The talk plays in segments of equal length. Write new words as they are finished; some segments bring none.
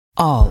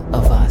All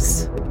of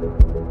us.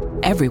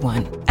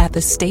 Everyone at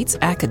the state's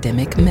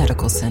academic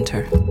medical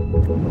center.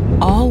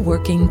 All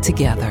working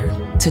together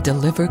to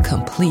deliver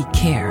complete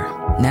care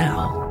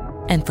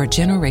now and for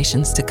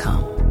generations to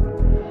come.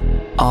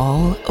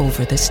 All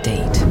over the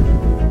state,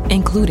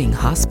 including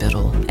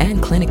hospital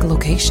and clinic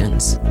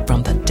locations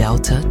from the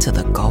Delta to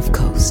the Gulf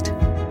Coast.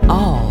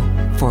 All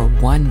for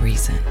one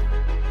reason.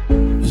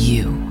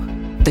 You,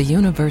 the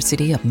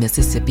University of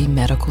Mississippi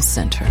Medical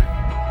Center.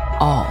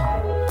 All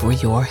for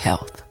your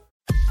health.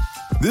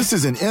 This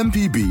is an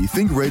MPB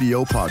Think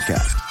Radio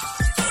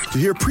podcast. To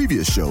hear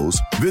previous shows,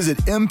 visit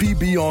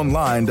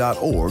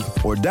mpbonline.org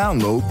or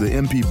download the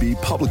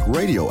MPB Public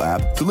Radio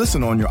app to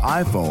listen on your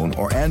iPhone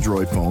or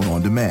Android phone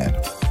on demand.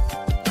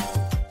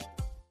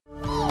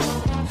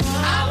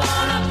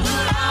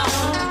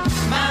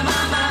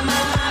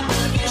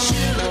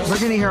 We're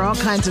going to hear all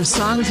kinds of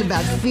songs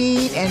about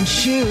feet and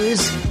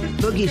shoes,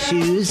 boogie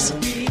shoes.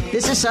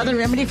 This is Southern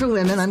Remedy for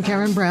Women. I'm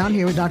Karen Brown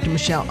here with Dr.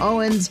 Michelle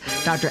Owens,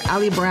 Dr.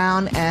 Ali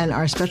Brown, and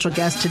our special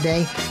guest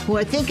today, who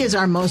I think is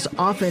our most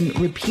often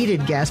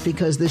repeated guest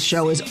because this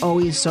show is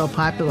always so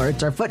popular.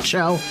 It's our foot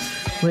show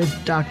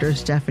with Dr.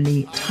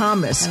 Stephanie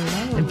Thomas.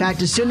 Hello. In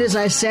fact, as soon as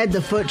I said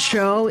the foot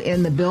show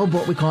in the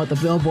billboard, we call it the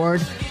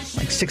billboard,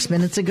 like 6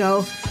 minutes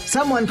ago,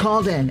 someone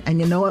called in. And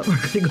you know what? We're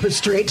going to go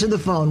straight to the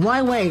phone.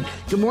 Why wait?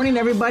 Good morning,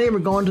 everybody. We're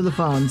going to the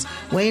phones.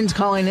 Wayne's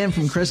calling in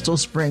from Crystal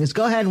Springs.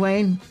 Go ahead,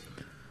 Wayne.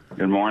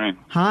 Good morning.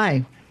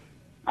 Hi.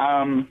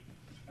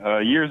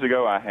 Years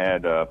ago, I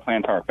had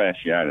plantar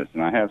fasciitis,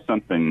 and I have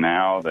something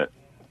now that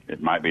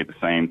it might be the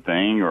same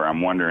thing, or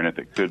I'm wondering if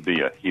it could be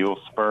a heel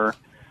spur.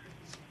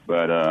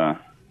 But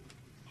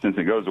since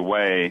it goes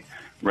away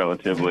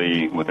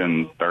relatively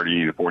within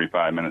 30 to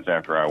 45 minutes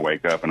after I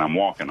wake up and I'm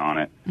walking on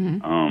it,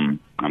 I'm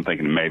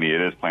thinking maybe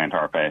it is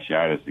plantar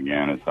fasciitis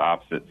again. It's the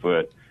opposite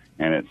foot,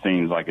 and it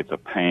seems like it's a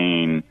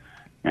pain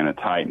and a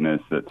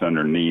tightness that's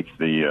underneath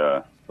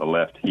the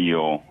left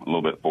heel, a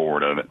little bit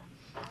forward of it.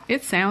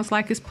 It sounds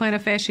like it's plantar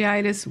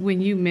fasciitis.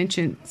 When you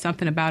mentioned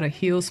something about a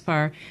heel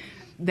spur,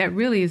 that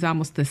really is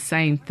almost the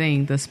same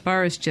thing. The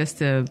spur is just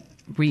a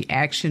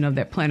reaction of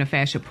that plantar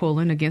fascia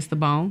pulling against the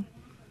bone.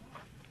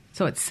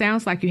 So it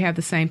sounds like you have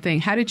the same thing.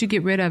 How did you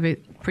get rid of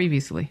it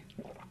previously?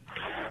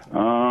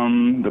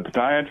 The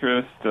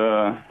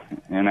podiatrist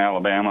in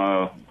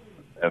Alabama,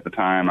 at the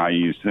time I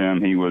used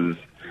him, he was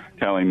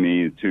telling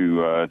me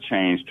to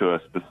change to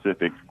a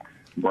specific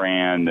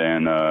brand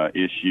and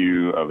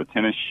issue of a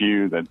tennis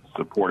shoe that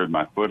supported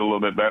my foot a little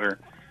bit better.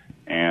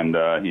 And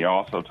he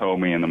also told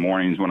me in the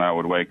mornings when I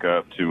would wake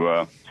up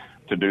to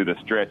do the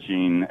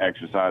stretching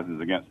exercises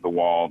against the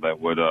wall that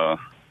would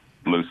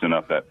loosen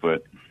up that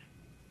foot.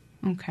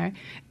 Okay.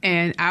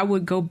 And I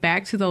would go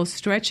back to those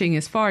stretching.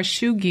 As far as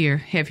shoe gear,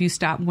 have you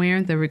stopped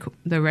wearing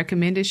the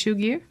recommended shoe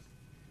gear?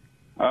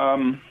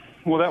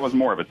 Well, that was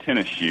more of a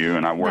tennis shoe,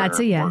 and I wear That's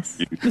a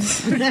yes.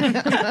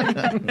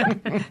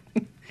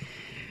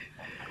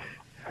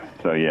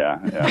 So, yeah.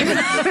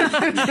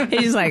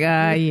 He's like,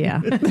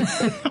 yeah.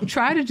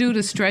 Try to do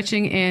the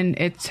stretching. And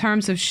in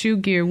terms of shoe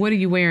gear, what are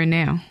you wearing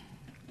now?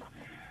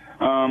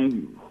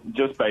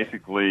 Just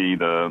basically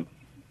the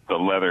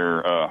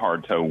leather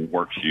hard toe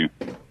work shoe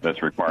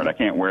that's required. I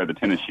can't wear the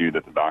tennis shoe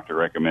that the doctor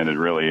recommended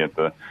really at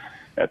the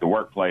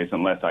workplace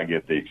unless I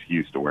get the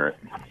excuse to wear it.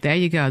 There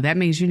you go. That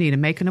means you need to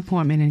make an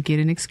appointment and get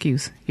an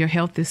excuse. Your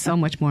health is so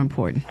much more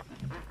important.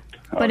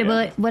 But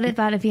what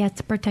about if he has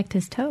to protect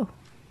his toe?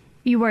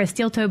 You wear a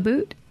steel toe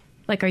boot?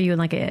 Like, are you in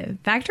like a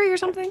factory or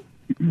something?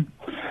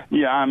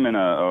 Yeah, I'm in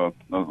a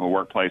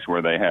workplace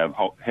where they have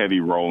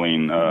heavy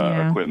rolling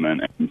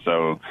equipment, and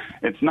so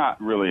it's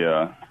not really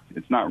a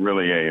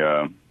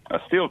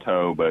steel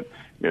toe, but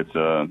it's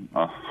a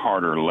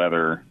harder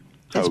leather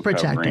toe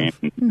covering.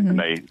 And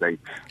they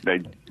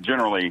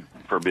generally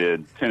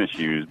forbid tennis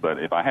shoes,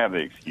 but if I have the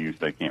excuse,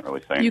 they can't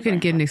really say anything. You can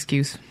get an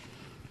excuse.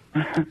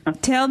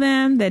 Tell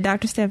them that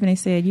Dr. Stephanie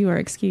said you are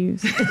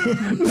excused.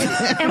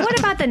 And what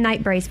about the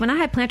night brace? When I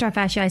had plantar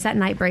fasciitis, that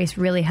night brace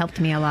really helped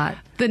me a lot.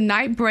 The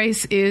night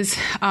brace is,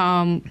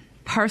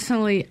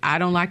 personally, I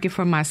don't like it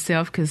for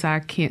myself because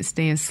I can't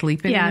stand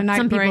sleeping in a night brace. Yeah,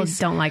 some people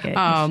don't like it.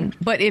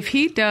 But if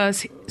he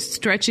does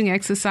stretching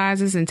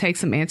exercises and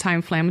takes some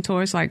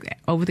anti-inflammatories like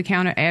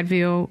over-the-counter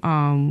Advil,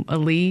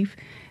 Aleve,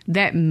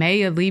 that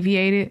may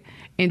alleviate it.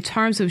 In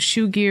terms of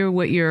shoe gear,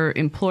 what your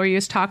employer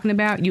is talking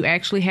about, you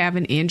actually have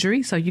an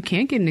injury, so you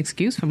can't get an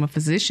excuse from a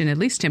physician, at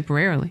least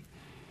temporarily.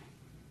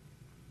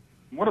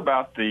 What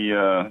about the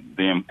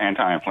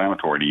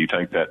anti-inflammatory? Do you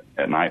take that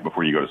at night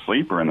before you go to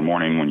sleep or in the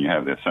morning when you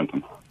have this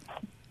symptom?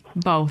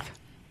 Both.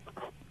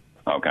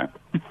 Okay.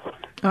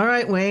 All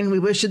right, Wayne, we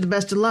wish you the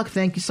best of luck.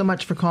 Thank you so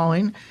much for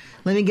calling.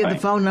 Let me give the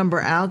phone number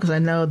out because I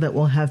know that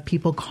we'll have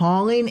people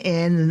calling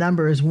in. The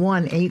number is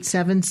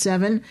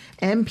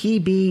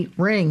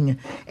 1-877-MPB-RING,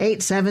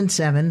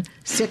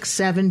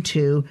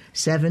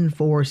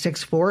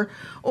 877-672-7464,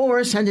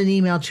 or send an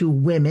email to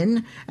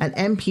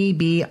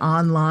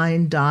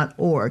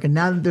women@mpbonline.org. And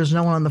now that there's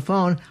no one on the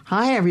phone,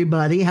 hi,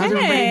 everybody. How's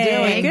everybody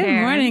doing?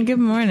 Good morning. Good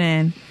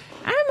morning.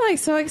 I'm like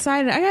so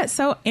excited. I got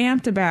so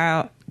amped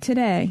about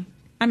today.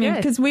 I mean,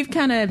 because we've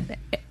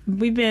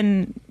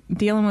been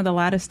dealing with a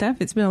lot of stuff.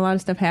 It's been a lot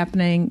of stuff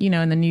happening,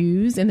 in the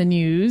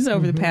news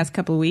over the past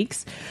couple of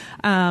weeks.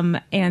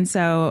 And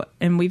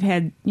we've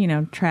had,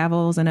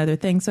 travels and other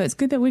things. So it's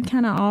good that we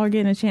kind of all are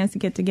getting a chance to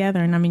get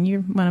together. And I mean,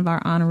 you're one of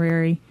our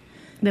honorary.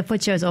 The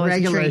Foot Show is always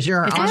regulars.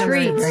 You're it's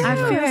honorary. a treat. I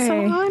feel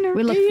so honored.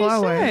 We look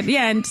forward.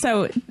 Yeah.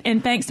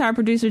 And thanks to our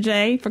producer,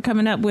 Jay, for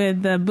coming up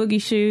with the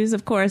boogie shoes.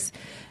 Of course,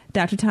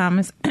 Dr.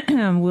 Thomas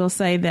will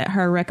say that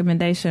her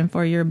recommendation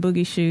for your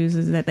boogie shoes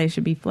is that they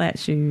should be flat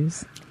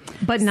shoes.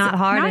 But not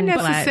hard not and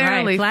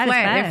necessarily flat.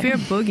 Right. If you're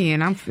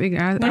boogieing,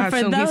 I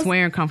assume he's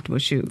wearing comfortable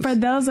shoes. For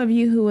those of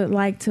you who would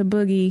like to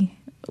boogie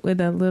with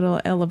a little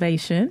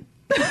elevation,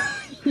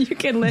 you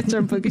can let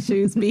your boogie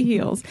shoes be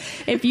heels.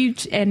 If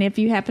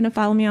you happen to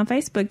follow me on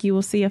Facebook, you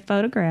will see a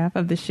photograph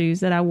of the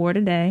shoes that I wore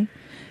today.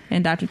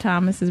 And Dr.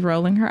 Thomas is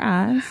rolling her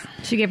eyes.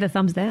 She gave a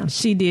thumbs down.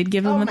 She did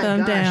give him a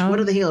thumb down. What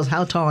are the heels?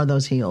 How tall are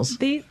those heels?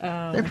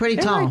 They're pretty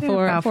tall. Like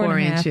about 4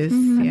 inches.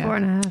 Mm-hmm. Yeah.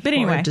 4.5. But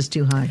anyway, just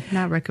too high.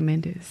 Not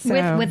recommended.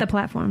 So, with a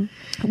platform.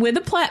 With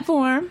a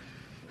platform.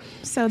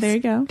 So there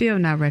you go. Still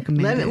not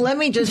recommended. Let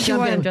me just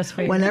jump in. Just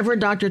for you. Whenever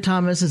Dr.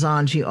 Thomas is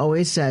on, she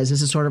always says,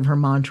 this is sort of her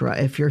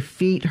mantra, if your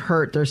feet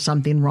hurt, there's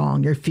something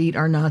wrong. Your feet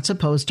are not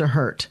supposed to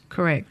hurt.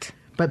 Correct.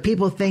 But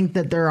people think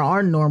that there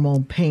are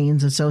normal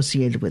pains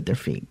associated with their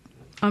feet.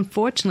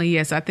 Unfortunately,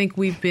 yes. I think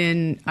we've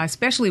been,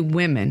 especially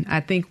women, I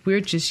think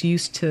we're just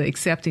used to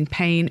accepting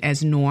pain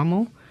as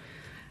normal,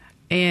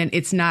 and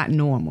it's not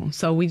normal.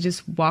 So we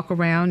just walk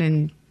around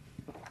and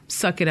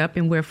suck it up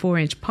and wear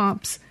 4-inch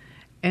pumps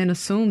and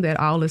assume that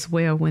all is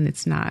well when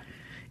it's not.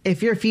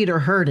 If your feet are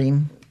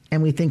hurting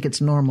and we think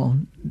it's normal,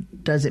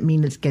 does it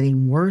mean it's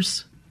getting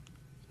worse?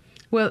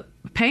 Well,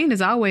 pain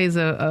is always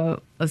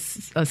a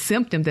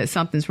symptom that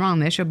something's wrong.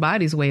 That's your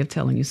body's way of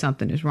telling you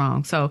something is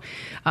wrong. So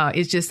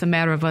it's just a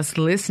matter of us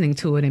listening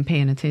to it and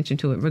paying attention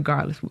to it,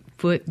 regardless.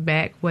 Foot,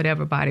 back,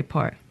 whatever body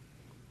part.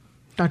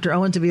 Dr.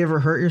 Owens, have you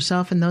ever hurt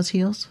yourself in those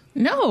heels?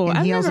 No,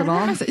 In heels at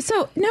all?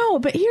 So no,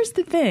 but here's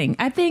the thing.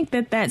 I think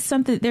that's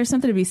something. There's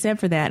something to be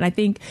said for that. And I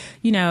think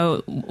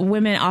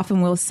women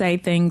often will say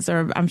things,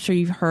 or I'm sure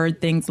you've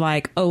heard things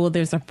like, "Oh, well,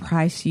 there's a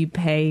price you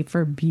pay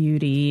for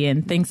beauty,"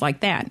 and things like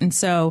that. And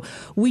so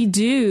we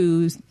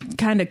do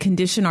kind of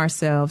condition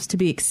ourselves to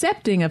be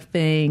accepting of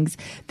things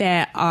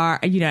that are,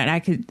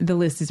 and the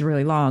list is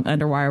really long: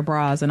 underwire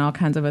bras and all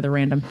kinds of other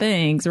random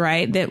things,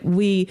 right? That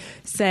we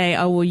say,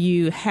 "Oh, well,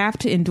 you have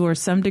to endure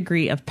some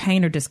degree of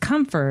pain or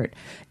discomfort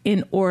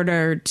in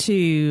order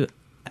to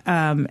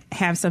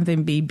have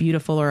something be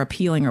beautiful or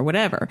appealing or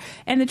whatever."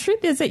 And the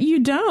truth is that you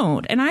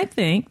don't. And I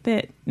think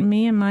that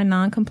me and my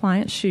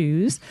non-compliant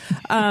shoes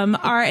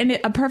are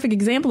a perfect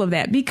example of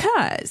that,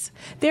 because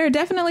there are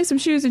definitely some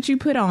shoes that you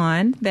put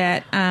on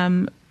that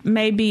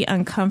may be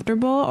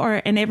uncomfortable,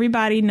 and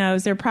everybody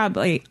knows they're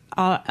probably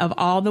of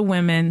all the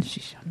women. She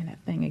showed me that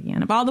thing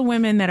again. Of all the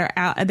women that are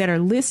out, that are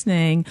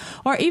listening,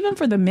 or even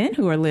for the men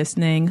who are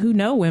listening who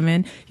know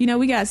women,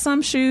 we got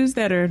some shoes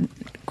that are,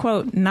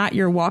 quote, not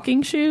your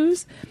walking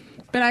shoes.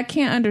 But I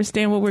can't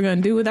understand what we're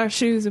going to do with our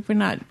shoes if we're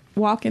not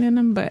walking in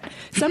them. But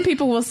some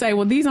people will say,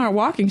 well, these aren't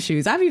walking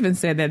shoes. I've even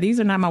said that these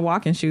are not my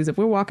walking shoes. If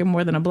we're walking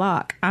more than a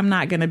block, I'm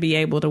not going to be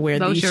able to wear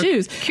these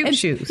shoes. Cute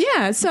shoes.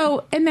 Yeah.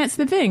 So, and that's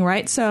the thing,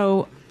 right?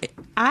 So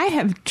I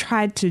have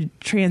tried to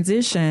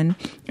transition,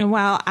 and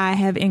while I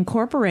have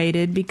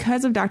incorporated,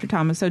 because of Dr.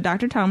 Thomas, so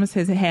Dr. Thomas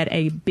has had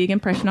a big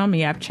impression on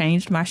me. I've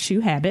changed my shoe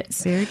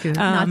habits. Very good.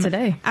 Not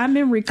today. I'm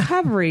in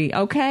recovery,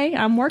 okay?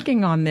 I'm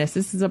working on this.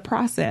 This is a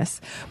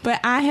process. But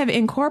I have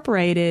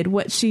incorporated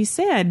what she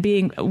said,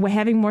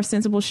 having more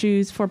sensible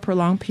shoes for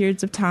prolonged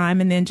periods of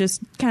time, and then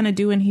just kind of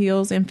doing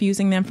heels and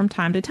fusing them from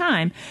time to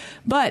time.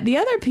 But the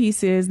other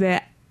piece is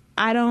that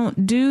I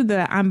don't do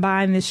I'm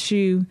buying this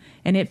shoe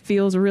and it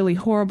feels really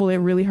horrible. It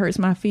really hurts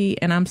my feet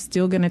and I'm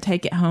still going to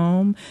take it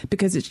home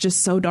because it's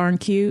just so darn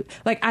cute.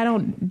 Like, I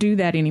don't do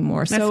that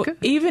anymore. That's so good.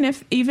 even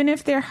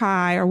if they're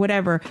high or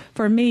whatever,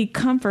 for me,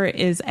 comfort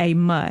is a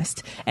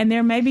must. And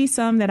there may be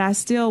some that I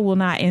still will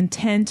not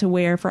intend to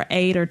wear for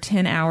 8 or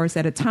 10 hours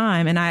at a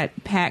time. And I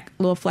pack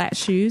little flat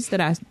shoes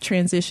that I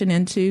transition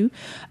into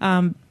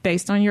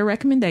based on your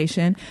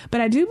recommendation.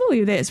 But I do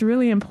believe that it's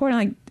really important.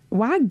 Like,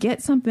 why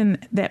get something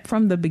that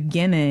from the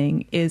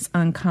beginning is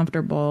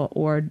uncomfortable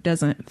or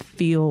doesn't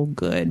feel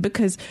good?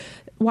 Because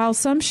while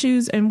some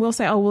shoes, and we'll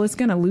say, oh, well, it's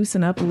going to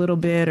loosen up a little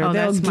bit, or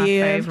they'll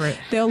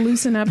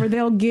loosen up, or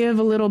they'll give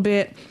a little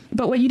bit.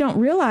 But what you don't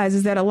realize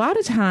is that a lot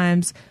of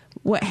times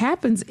what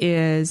happens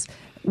is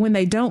when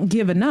they don't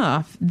give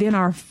enough, then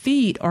our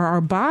feet or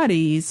our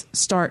bodies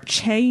start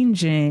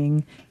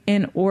changing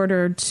in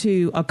order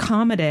to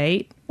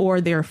accommodate or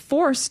they're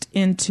forced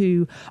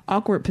into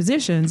awkward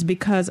positions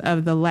because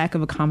of the lack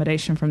of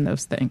accommodation from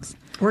those things.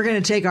 We're going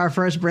to take our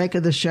first break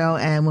of the show,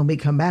 and when we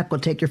come back,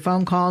 we'll take your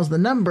phone calls. The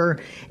number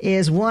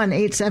is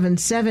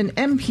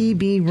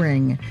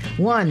 1-877-MPB-RING,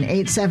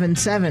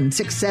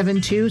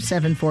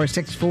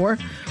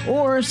 1-877-672-7464,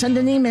 or send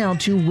an email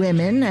to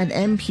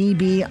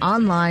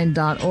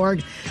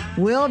women@mpbonline.org.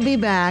 We'll be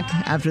back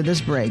after this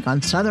break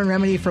on Southern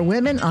Remedy for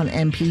Women on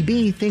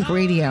MPB Think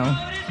Radio.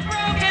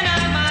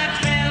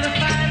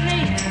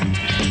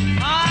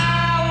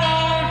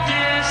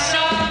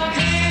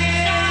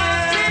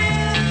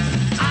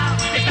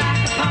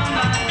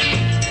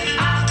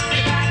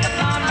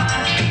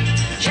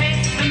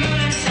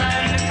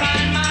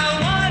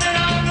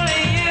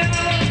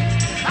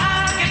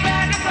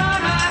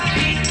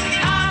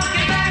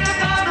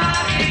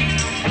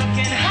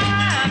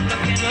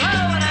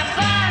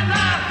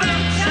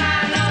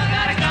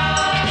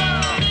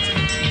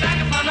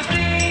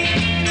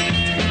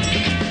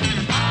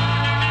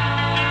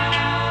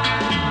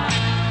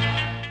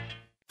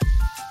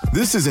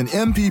 This is an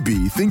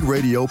MPB Think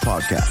Radio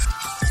podcast.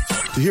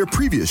 To hear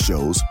previous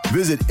shows,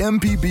 visit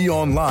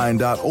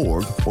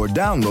mpbonline.org or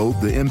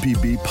download the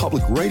MPB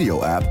Public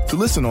Radio app to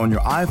listen on your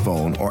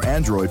iPhone or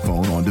Android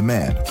phone on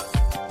demand.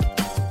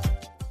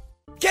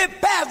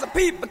 Get past the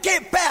people,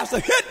 get past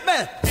the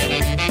hitman.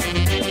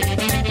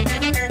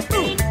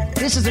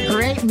 This is a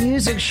great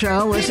music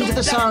show. Listen to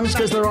the songs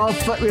because they're all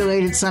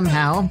foot-related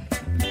somehow.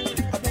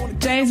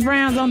 James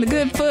Brown's on the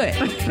good foot.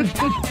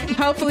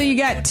 Hopefully you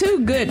got two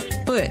good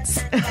foots.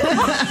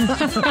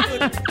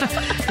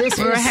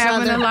 We're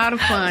having a lot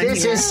of fun.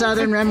 This is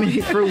Southern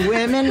Remedy for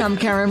Women. I'm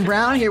Karen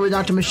Brown here with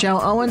Dr.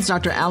 Michelle Owens,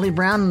 Dr. Allie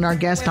Brown, and our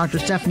guest, Dr.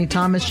 Stephanie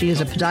Thomas. She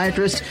is a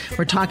podiatrist.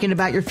 We're talking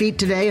about your feet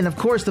today. And, of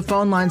course, the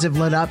phone lines have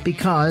lit up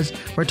because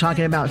we're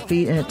talking about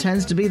feet, and it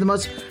tends to be the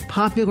most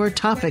popular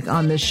topic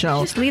on this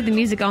show. Just leave the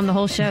music on the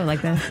whole show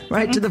like that.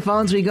 Right to the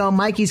phones we go.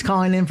 Mikey's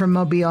calling in from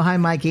Mobile. Hi,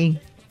 Mikey.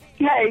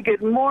 Hey,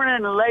 good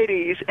morning,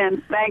 ladies,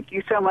 and thank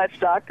you so much,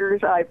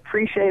 doctors. I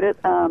appreciate it,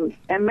 and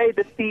may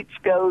the feet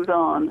goes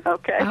on,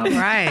 okay? All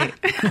right.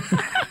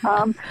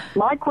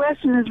 My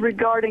question is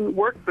regarding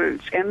work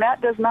boots, and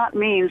that does not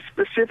mean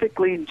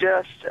specifically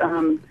just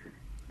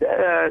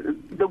the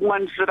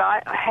ones that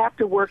I have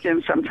to work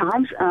in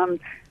sometimes,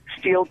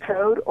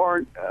 steel-toed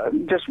or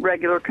just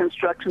regular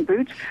construction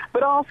boots,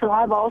 but also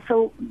I've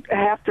also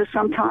have to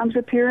sometimes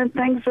appear in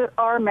things that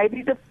are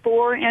maybe the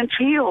 4-inch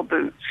heel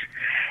boots.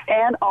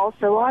 And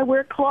also, I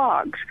wear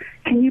clogs.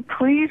 Can you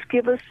please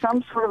give us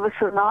some sort of a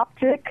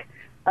synoptic?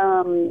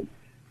 I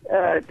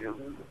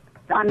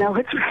know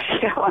it's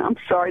radio. I'm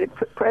sorry to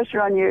put pressure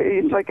on you.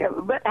 It's like,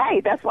 but hey,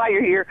 that's why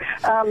you're here.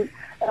 I'm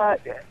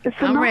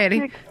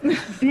ready.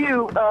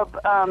 View of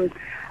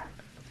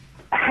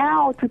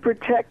how to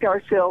protect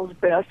ourselves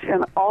best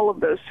in all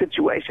of those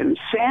situations.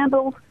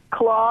 Sandals,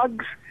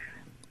 clogs.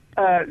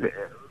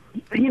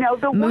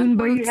 The ones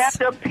where you have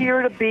to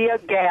appear to be a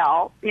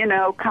gal,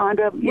 kind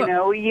of,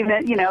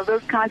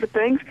 those kinds of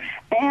things,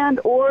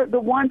 and or the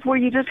ones where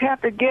you just have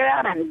to get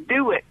out and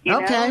do it.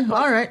 Okay,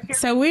 all right.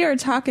 So we are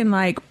talking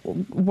like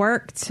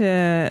work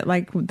to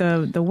like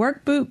the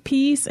work boot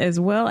piece as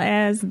well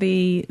as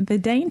the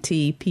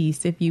dainty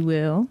piece, if you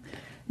will.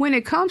 When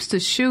it comes to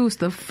shoes,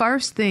 the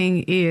first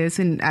thing is,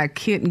 and I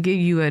couldn't give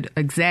you an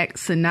exact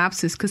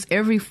synopsis because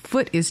every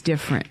foot is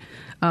different.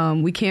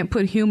 We can't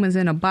put humans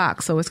in a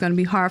box, so it's going to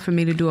be hard for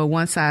me to do a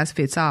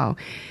one-size-fits-all.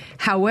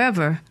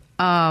 However,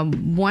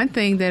 one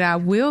thing that I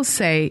will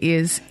say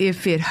is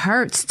if it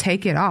hurts,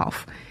 take it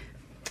off,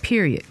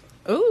 period.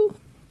 Ooh.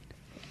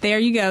 There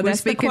you go. That's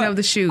speaking of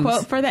the shoes.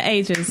 Quote for the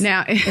ages.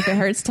 Now, if it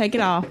hurts, take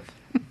it off.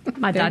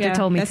 My doctor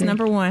told me That's to.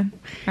 number one.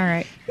 All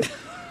right.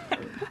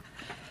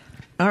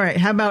 All right.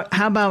 How about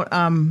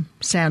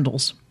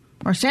sandals?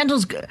 Are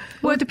sandals good?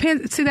 Well, it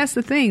depends. See, that's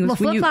the thing. Well,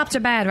 flip-flops are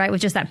bad, right?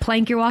 With just that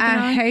plank you're walking on?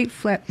 I hate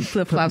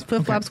flip-flops.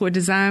 Flip-flops were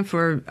designed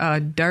for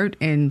dirt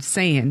and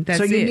sand. That's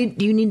so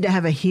it. you need to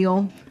have a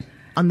heel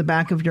on the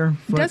back of your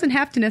foot? It doesn't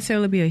have to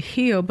necessarily be a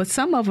heel, but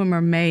some of them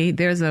are made.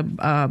 There's a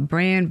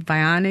brand,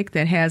 Vionic,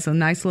 that has a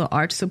nice little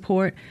arch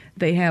support.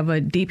 They have a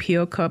deep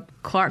heel cup.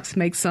 Clark's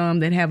make some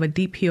that have a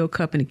deep heel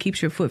cup, and it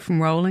keeps your foot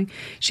from rolling.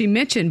 She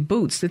mentioned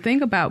boots. The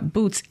thing about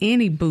boots,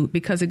 any boot,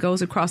 because it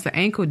goes across the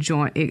ankle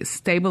joint, it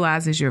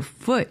stabilizes your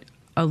foot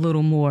a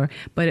little more.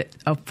 But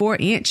a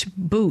 4-inch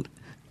boot,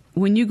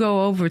 when you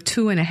go over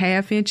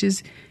 2.5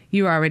 inches,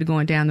 you're already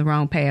going down the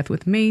wrong path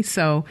with me.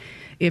 So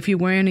if you're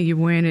wearing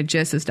it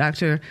just as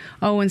Dr.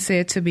 Owen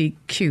said, to be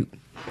cute.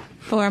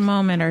 For a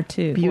moment or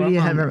two. Beauty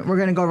of heaven. We're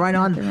going to go right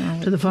on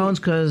to the phones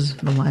because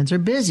the lines are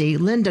busy.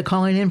 Linda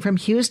calling in from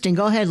Houston.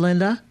 Go ahead,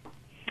 Linda.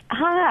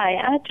 Hi.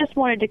 I just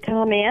wanted to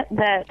comment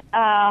that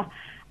I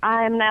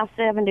am now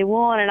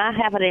 71 and I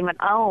haven't even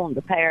owned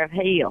a pair of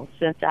heels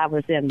since I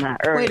was in my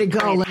early 20s. Way to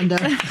go, Linda.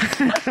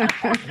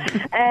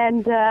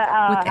 And With age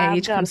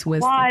I've done comes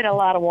wisdom. quite a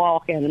lot of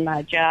walking, and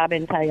my job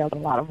entailed a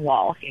lot of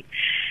walking.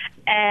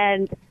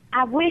 And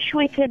I wish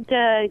we could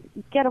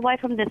get away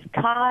from this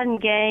con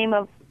game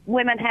of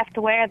women have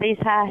to wear these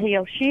high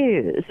heel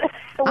shoes.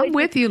 I'm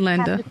with you,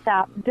 Linda. Have to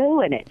stop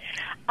doing it.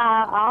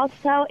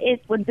 Also,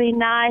 it would be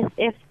nice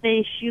if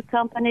the shoe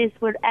companies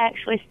would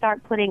actually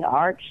start putting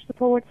arch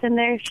supports in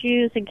their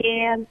shoes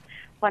again.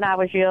 When I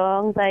was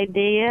young, they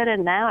did,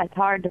 and now it's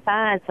hard to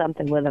find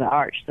something with an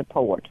arch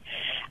support.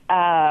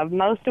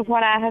 Most of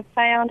what I have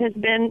found has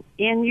been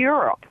in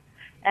Europe,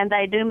 and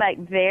they do make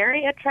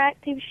very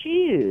attractive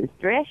shoes,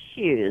 dress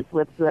shoes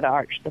with good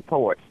arch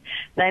supports.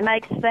 They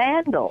make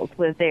sandals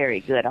with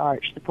very good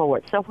arch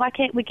supports. So why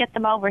can't we get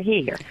them over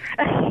here?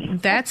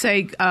 That's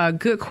a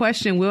good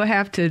question. We'll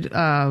have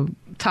to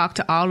talk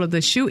to all of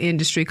the shoe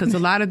industry because a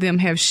lot of them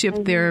have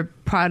shipped their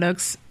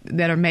products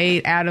that are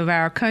made out of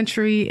our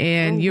country,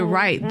 and you're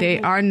right,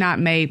 they are not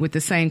made with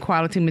the same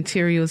quality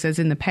materials as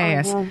in the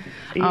past.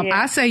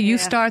 I say you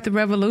start the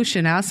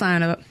revolution. I'll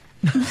sign up.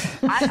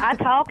 I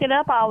talk it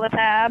up all the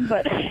time,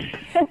 but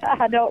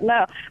I don't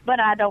know. But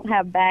I don't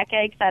have back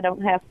aches, I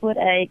don't have foot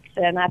aches,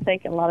 and I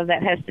think a lot of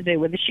that has to do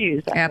with the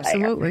shoes.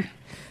 Absolutely.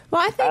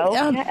 Well, I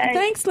think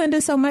thanks, Linda,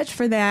 so much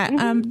for that.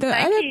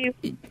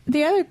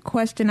 The other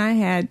question I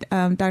had,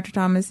 Dr.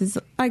 Thomas, is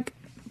like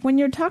when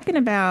you're talking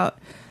about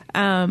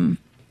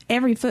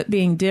every foot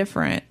being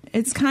different,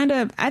 it's kind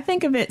of, I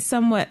think of it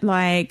somewhat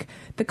like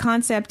the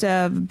concept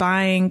of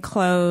buying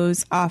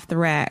clothes off the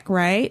rack,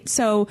 right?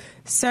 So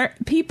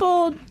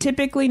people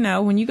typically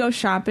know when you go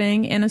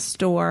shopping in a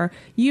store,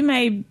 you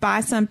may buy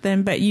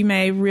something, but you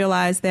may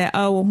realize that,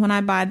 oh, well, when I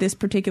buy this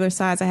particular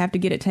size, I have to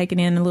get it taken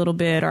in a little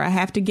bit, or I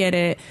have to get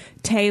it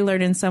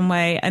tailored in some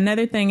way.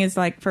 Another thing is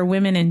like for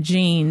women in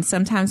jeans.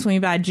 Sometimes when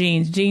you buy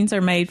jeans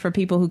are made for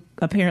people who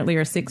apparently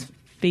are 6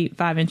 feet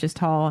 5 inches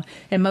tall,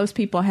 and most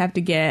people have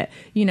to get,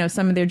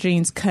 some of their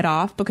jeans cut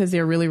off because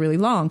they're really, really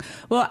long.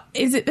 Well,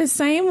 is it the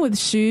same with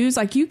shoes?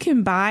 Like you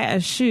can buy a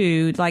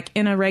shoe like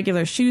in a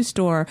regular shoe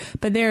store,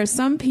 but there are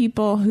some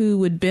people who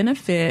would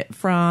benefit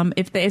from,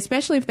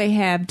 especially if they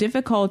have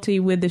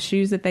difficulty with the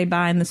shoes that they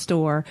buy in the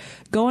store,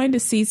 going to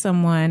see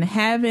someone,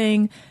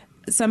 having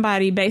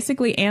somebody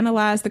basically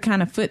analyze the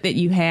kind of foot that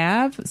you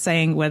have,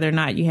 saying whether or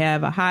not you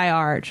have a high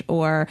arch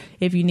or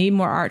if you need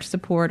more arch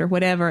support or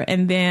whatever,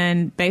 and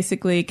then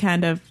basically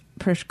kind of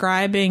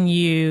prescribing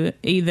you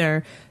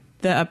either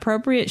the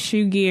appropriate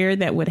shoe gear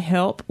that would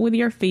help with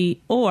your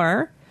feet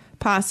or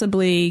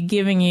possibly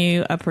giving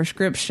you a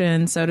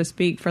prescription, so to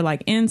speak, for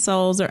like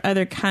insoles or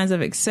other kinds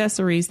of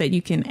accessories that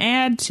you can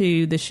add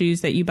to the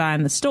shoes that you buy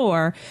in the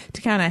store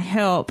to kind of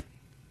help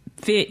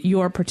fit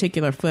your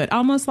particular foot,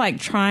 almost like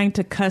trying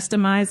to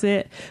customize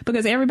it,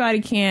 because everybody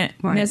can't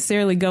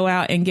necessarily go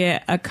out and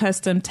get a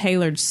custom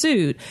tailored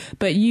suit,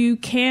 but you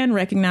can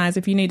recognize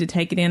if you need to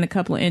take it in a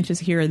couple of inches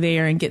here or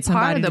there and get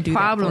somebody to do that for you.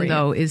 Part of the problem,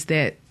 though, is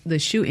that the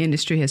shoe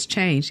industry has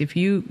changed. If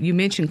you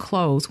mentioned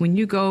clothes, when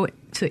you go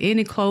to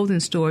any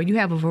clothing store, you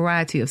have a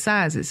variety of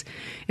sizes.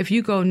 If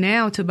you go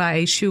now to buy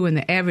a shoe in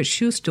the average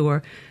shoe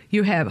store,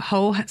 you have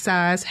whole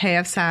size,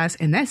 half size,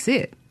 and that's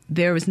it.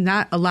 There is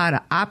not a lot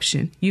of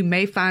option. You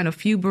may find a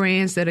few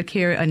brands that'll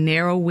carry a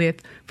narrow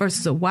width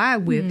versus a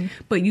wide width,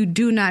 but you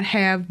do not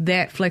have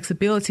that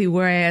flexibility.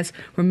 Whereas,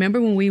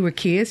 remember when we were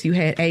kids, you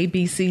had A,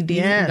 B, C, D,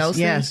 and those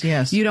things?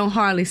 Yes. You don't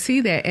hardly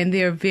see that, and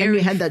they're very... And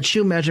you had that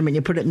shoe measurement.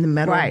 You put it in the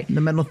metal,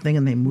 the metal thing,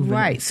 and they move it.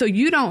 Right. So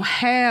you don't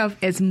have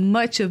as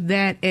much of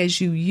that as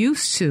you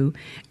used to,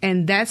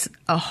 and that's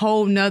a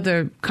whole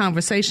nother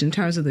conversation in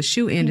terms of the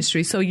shoe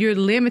industry. So you're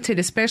limited,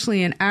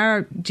 especially in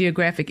our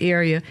geographic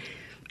area,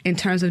 in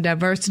terms of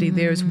diversity.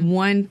 There's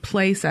one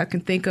place I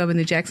can think of in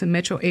the Jackson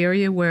metro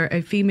area where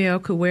a female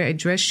could wear a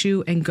dress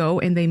shoe and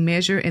go, and they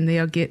measure and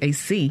they'll get a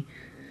C.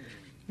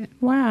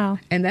 Wow.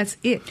 And that's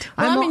it.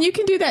 Well, I mean, you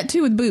can do that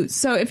too with boots.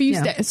 So if you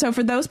so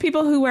for those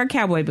people who wear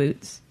cowboy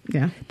boots,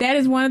 that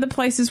is one of the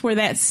places where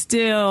that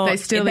still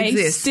exist.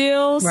 They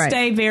still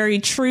stay very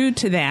true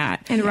to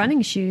that. And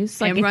running shoes,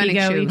 like and if running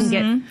you go, shoes. You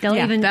can get. They'll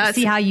even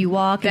see how you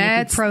walk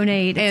and if you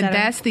pronate. And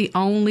that's the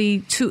only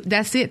two.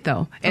 That's it,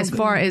 though. As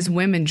far as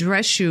women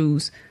dress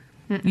shoes,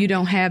 you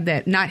don't have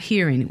that. Not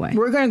here anyway.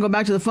 We're going to go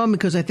back to the phone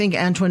because I think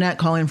Antoinette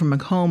calling from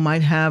Macomb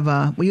might have.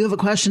 Well, you have a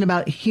question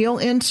about heel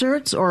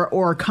inserts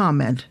or a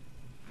comment.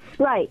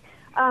 Right.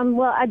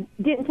 Well, I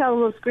didn't tell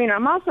the little screener.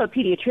 I'm also a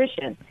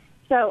pediatrician.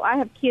 So I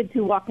have kids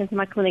who walk into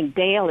my clinic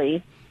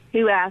daily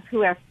who have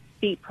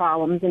feet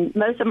problems, and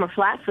most of them are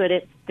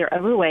flat-footed. They're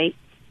overweight.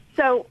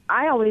 So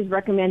I always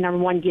recommend, number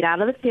one, get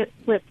out of the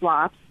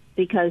flip-flops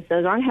because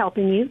those aren't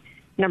helping you.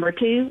 Number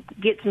two,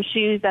 get some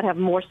shoes that have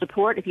more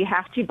support. If you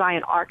have to, buy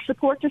an arch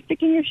support to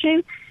stick in your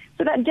shoe.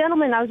 So that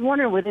gentleman, I was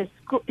wondering with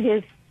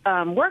his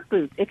work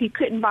boots, if he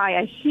couldn't buy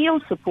a heel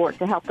support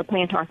to help the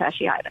plantar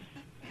fasciitis.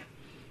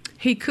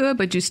 He could,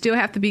 but you still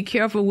have to be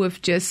careful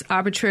with just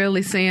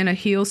arbitrarily saying a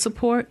heel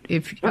support.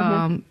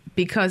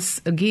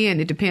 Because, again,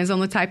 it depends on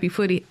the type of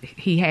foot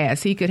he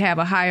has. He could have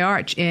a high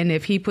arch, and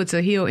if he puts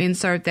a heel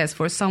insert that's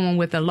for someone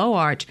with a low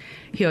arch,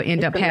 he'll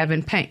end up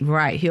having pain.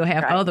 Right. He'll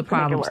have other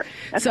problems.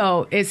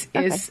 So it's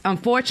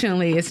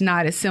unfortunately, it's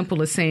not as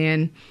simple as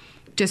saying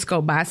just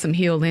go buy some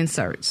heel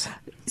inserts.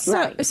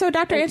 So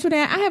Dr.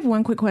 Antoinette, I have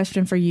one quick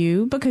question for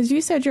you, because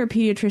you said you're a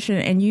pediatrician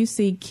and you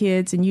see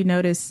kids and you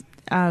notice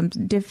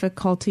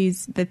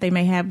difficulties that they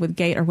may have with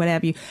gait or what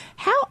have you.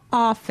 How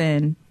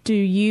often do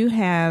you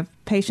have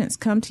patients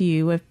come to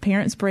you, if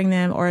parents bring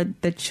them or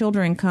the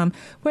children come,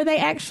 where they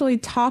actually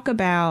talk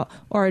about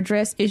or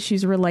address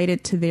issues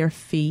related to their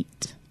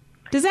feet?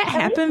 Does that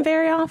happen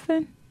very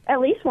often? At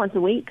least once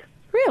a week.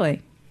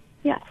 Really?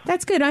 Yes.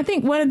 That's good. I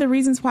think one of the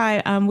reasons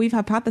why we've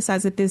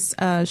hypothesized that this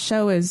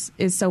show is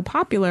so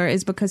popular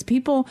is because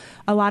people,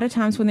 a lot of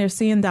times when they're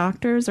seeing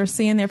doctors or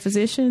seeing their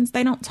physicians,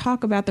 they don't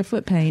talk about their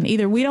foot pain.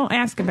 Either we don't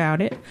ask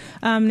about it.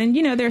 And,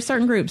 you know, there are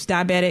certain groups,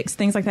 diabetics,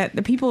 things like that,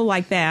 the people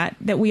like that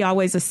we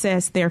always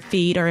assess their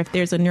feet or if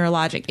there's a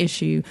neurologic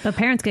issue. But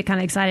parents get kind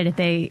of excited if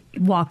they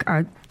walk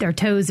or their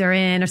toes are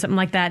in or something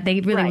like that. They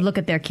really look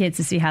at their kids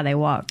to see how they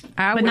walk,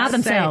 but not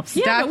themselves.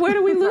 But where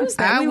do we lose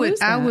that?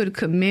 I would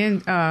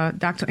commend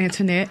Dr.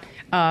 Antoinette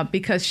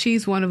because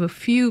she's one of a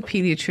few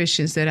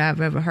pediatricians that I've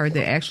ever heard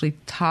that actually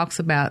talks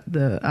about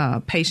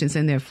the patients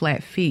and their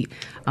flat feet.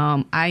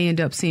 I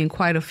end up seeing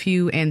quite a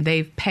few, and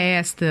they've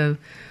passed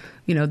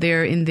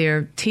they're in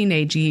their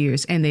teenage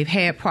years and they've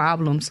had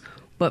problems,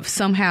 but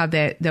somehow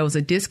that there was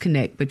a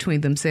disconnect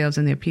between themselves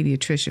and their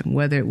pediatrician,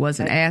 whether it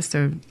wasn't asked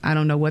or I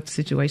don't know what the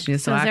situation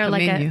is. So is there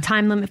like a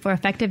time limit for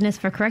effectiveness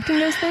for correcting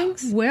those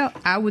things? Well,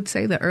 I would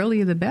say the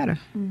earlier the better.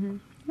 Mm-hmm.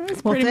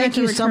 Well, thank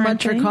you so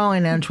much for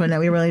calling,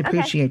 Antoinette. We really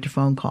appreciate your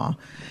phone call.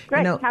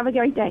 Great. Have a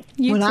great day.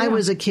 When I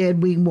was a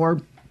kid, we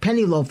wore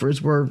penny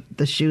loafers were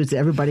the shoes that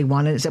everybody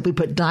wanted, except we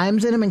put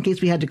dimes in them in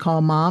case we had to call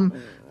Mom.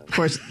 Of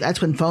course,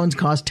 that's when phones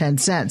cost 10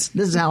 cents.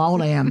 This is how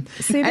old I am.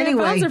 See,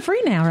 phones are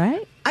free now,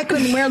 right? I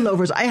couldn't wear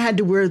loafers. I had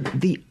to wear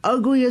the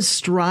ugliest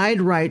Stride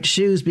Right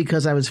shoes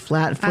because I was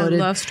flat-footed.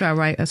 I love Stride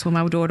Right. That's what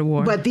my daughter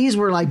wore. But these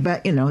were like,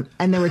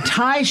 and they were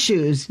tie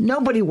shoes.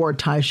 Nobody wore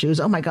tie shoes.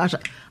 Oh, my gosh.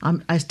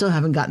 I still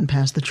haven't gotten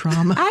past the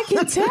trauma. I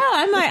can tell.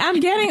 I'm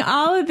getting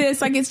all of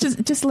this. Like, it's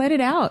just let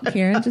it out,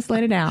 Karen. Just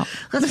let it out.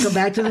 Let's go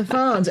back to the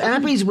phones.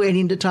 Abby's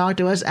waiting to talk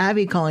to us.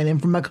 Abby calling in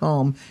from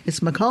Macomb.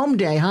 It's Macomb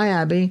Day. Hi,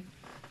 Abby.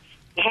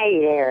 Hey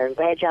there. I'm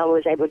glad y'all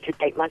was able to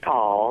take my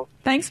call.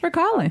 Thanks for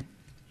calling.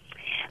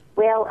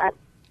 Well, as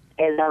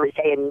I was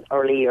saying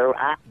earlier,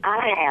 I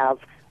have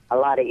a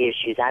lot of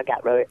issues. I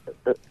got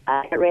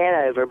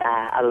ran over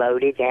by a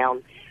loaded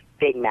down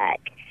Big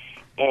Mac,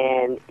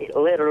 and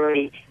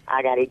literally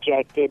I got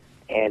ejected,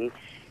 and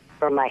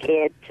from my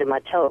head to my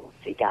toes,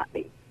 it got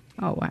me.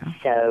 Oh wow!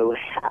 So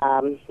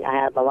I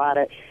have a lot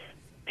of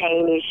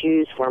pain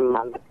issues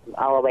from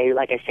all the way,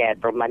 like I said,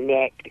 from my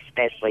neck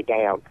especially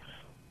down.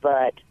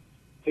 But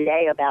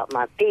today about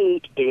my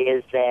feet, it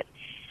is that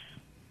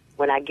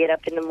when I get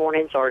up in the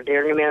mornings or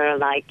during the middle of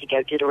the night to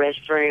go to the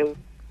restroom,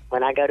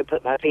 when I go to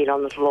put my feet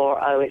on the floor,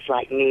 it's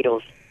like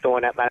needles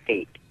going up my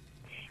feet.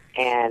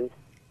 And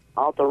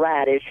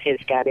arthritis has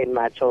got in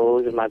my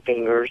toes and my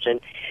fingers, and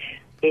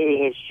it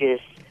is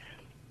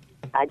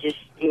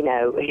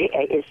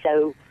it's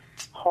so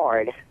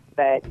hard.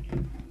 But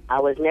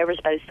I was never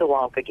supposed to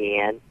walk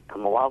again.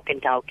 I'm a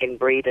walking, talking,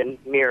 breathing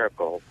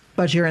miracle.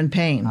 But you're in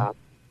pain,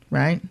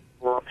 right?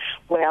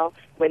 Well,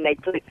 when they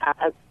put,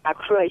 I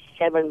crushed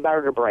 7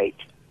 vertebrae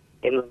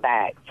in the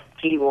back,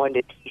 T1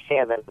 to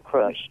T7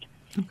 crushed.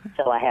 Okay.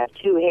 So I have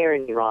 2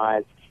 hernia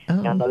rods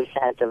on both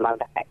sides of my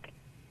back.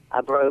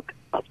 I broke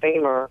a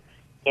femur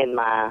in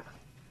my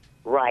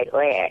right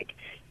leg,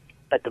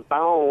 but the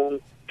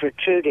bone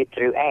protruded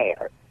through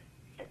air.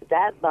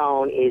 That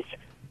bone is,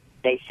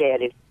 they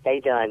said, if they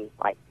done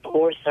like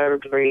 4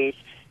 surgeries,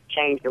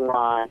 changed the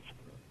rods,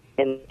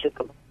 and took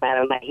them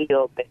out of my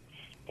heel,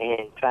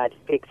 and tried to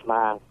fix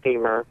my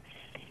femur.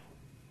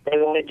 They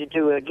wanted to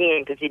do it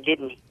again because it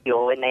didn't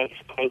heal, and they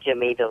explained to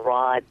me the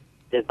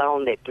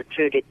bone that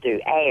protruded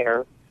through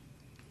air,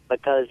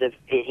 because of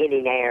it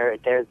hitting air,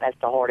 that's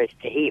the hardest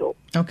to heal.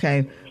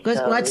 Okay.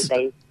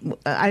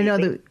 I know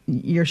that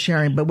you're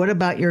sharing, but what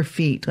about your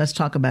feet? Let's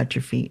talk about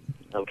your feet.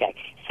 Okay.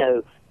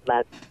 So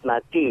my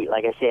feet,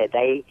 like I said,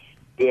 they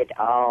did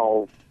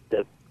all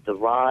the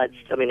rods.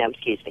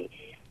 Excuse me.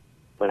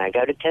 When I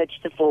go to touch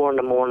the floor in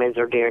the mornings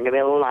or during the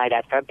middle of the night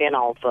after I've been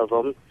off of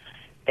them,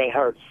 they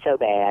hurt so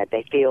bad.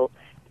 They feel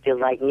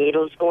like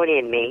needles going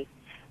in me.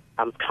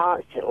 I'm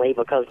constantly,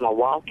 because my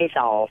walk is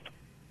off,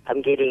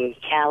 I'm getting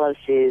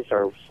calluses,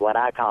 or what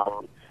I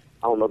call them,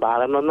 on the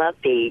bottom of my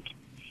feet,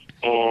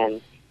 and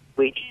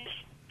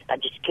I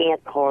just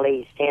can't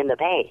hardly stand the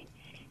pain.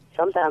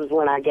 Sometimes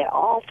when I get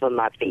off of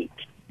my feet,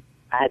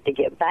 I have to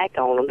get back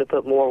on them to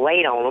put more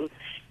weight on them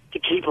to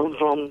keep them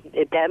from,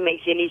 if that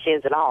makes any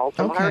sense at all,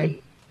 from hurting.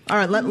 All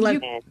right,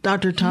 let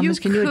Dr. Thomas,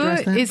 can you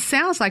address that? It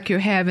sounds like you're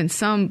having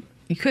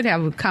you could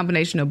have a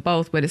combination of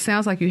both, but it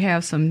sounds like you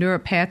have some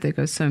neuropathic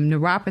or some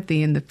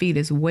neuropathy in the feet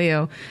as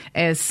well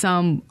as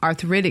some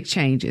arthritic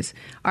changes.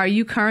 Are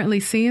you currently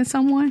seeing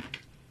someone?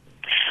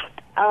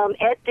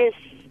 At this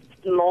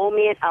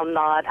moment, I'm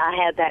not.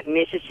 I have that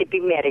Mississippi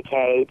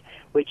Medicaid,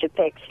 which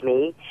affects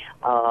me.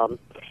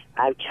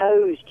 I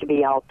chose to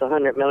be off the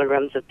 100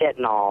 milligrams of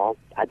fentanyl.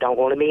 I don't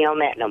want to be on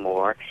that no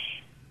more.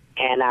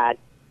 and that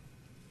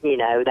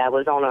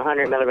was on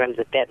 100 milligrams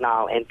of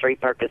fentanyl and 3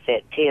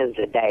 Percocet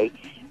 10s a day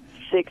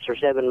 6 or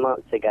 7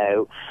 months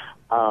ago.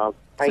 So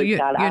you're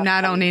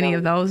not on any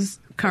of those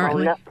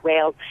currently?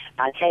 Well,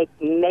 I take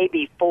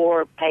maybe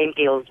 4 pain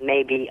pills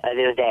maybe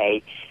a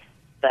day,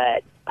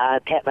 but I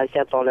pat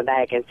myself on the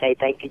back and say,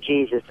 thank you,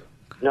 Jesus,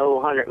 no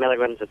 100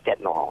 milligrams of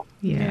fentanyl.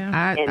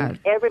 Yeah. And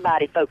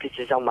everybody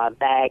focuses on my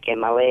back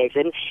and my legs,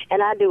 and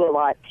I do a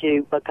lot,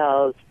 too,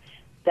 because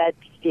that's,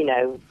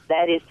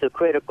 that is the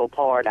critical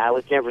part. I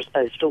was never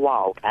supposed to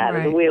walk out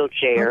of the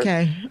wheelchair.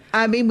 Okay.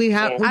 I mean, we do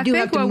have to move along. I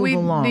think what we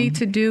need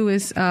to do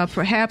is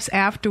perhaps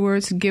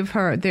afterwards give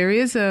her, there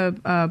is a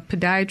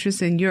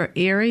podiatrist in your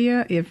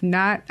area. If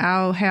not,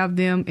 I'll have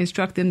them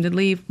instruct them to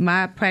leave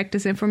my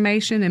practice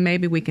information, and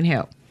maybe we can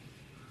help.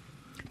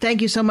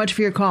 Thank you so much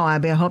for your call,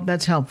 Abby. I hope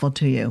that's helpful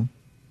to you.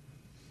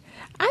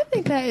 I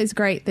think that is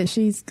great that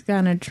she's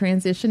kind of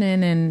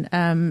transitioning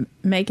and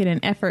making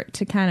an effort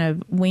to kind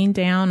of wean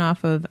down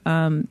off of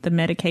the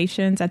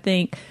medications. I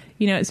think,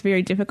 it's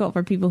very difficult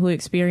for people who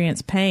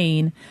experience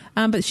pain.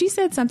 But she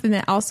said something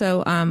that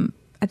also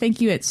I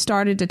think you had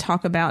started to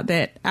talk about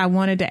that I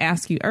wanted to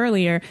ask you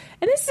earlier.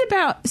 And this is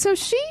about, so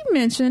she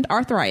mentioned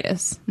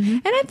arthritis. Mm-hmm.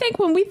 And I think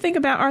when we think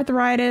about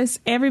arthritis,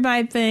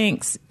 everybody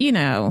thinks,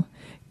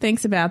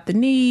 thinks about the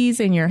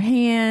knees and your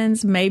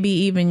hands, maybe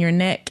even your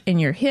neck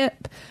and your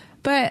hip.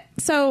 But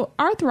so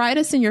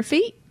arthritis in your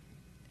feet,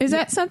 is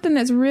that something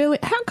that's really,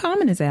 how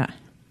common is that?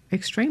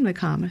 Extremely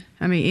common.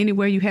 I mean,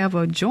 anywhere you have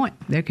a joint,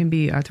 there can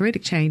be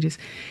arthritic changes.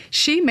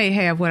 She may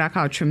have what I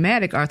call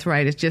traumatic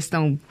arthritis just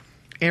on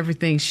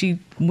everything she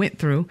went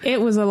through.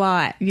 It was a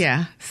lot.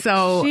 Yeah.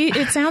 So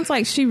it sounds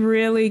like she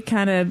really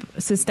kind of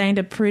sustained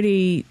a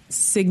pretty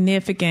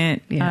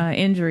significant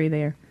injury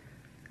there.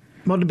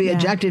 Well, to be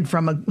ejected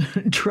from a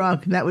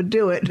truck, that would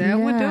do it. That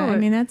would do it. I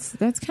mean,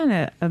 that's kind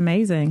of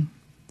amazing.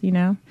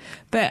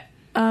 But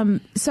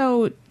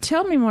so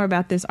tell me more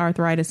about this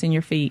arthritis in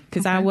your feet,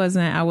 because I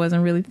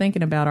wasn't really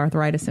thinking about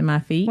arthritis in my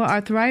feet. Well,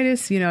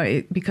 arthritis,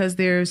 because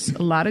there's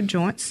a lot of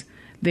joints.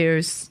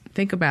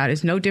 Think about it,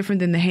 it's no different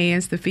than the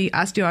hands, the feet.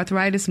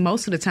 Osteoarthritis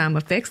most of the time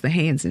affects the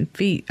hands and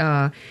feet,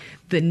 the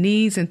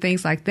knees and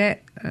things like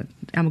that. I'm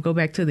gonna go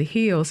back to the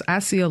heels. I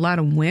see a lot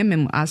of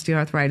women with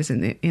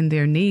osteoarthritis in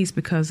their knees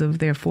because of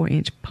their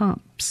 4-inch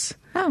pumps.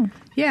 Oh.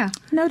 Yeah.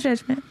 No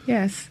judgment.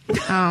 Yes.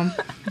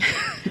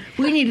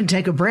 We need to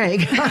take a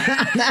break.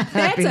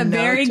 That's a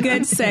very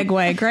good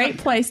segue. Great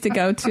place to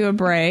go to a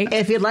break.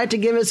 If you'd like to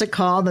give us a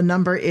call, the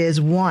number is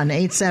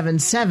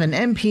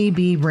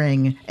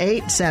 1-877-MPB-RING,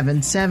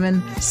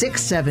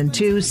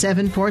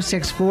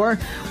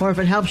 877-672-7464. Or if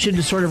it helps you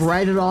to sort of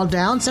write it all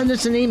down, send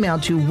us an email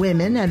to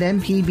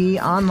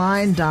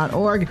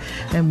women@mpbonline.org.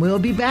 And we'll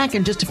be back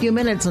in just a few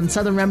minutes on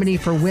Southern Remedy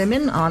for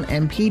Women on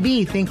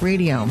MPB Think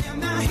Radio.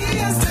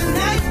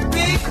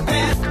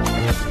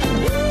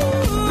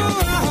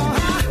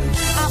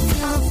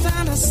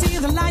 See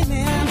the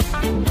lightning.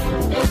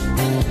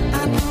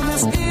 I know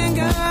this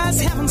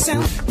anger's heaven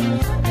sent, so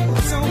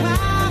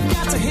I've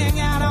got to hang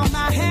out on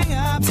my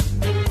hang-ups.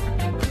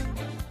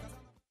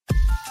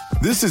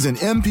 This is an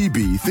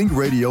MPB Think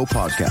Radio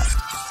podcast.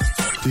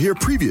 To hear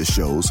previous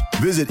shows,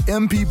 visit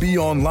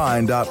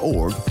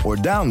mpbonline.org or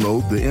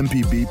download the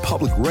MPB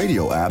Public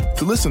Radio app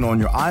to listen on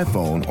your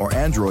iPhone or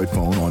Android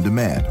phone on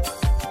demand.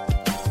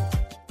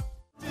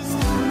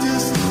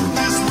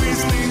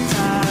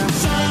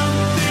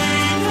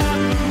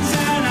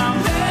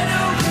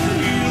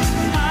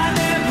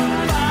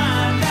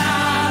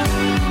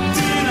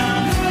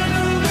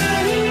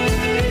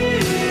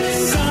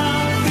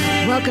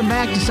 Welcome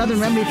back to Southern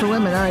Remedy for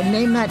Women. All right,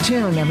 name that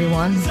tune,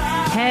 everyone.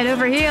 Head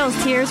Over Heels,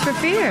 Tears for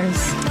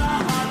Fears.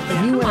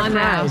 You win a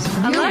prize.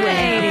 I love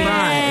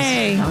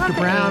it. Dr.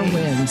 Brown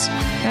wins.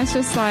 That's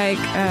just like,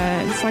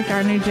 it's like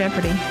our new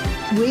Jeopardy.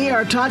 We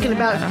are talking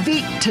about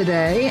feet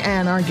today,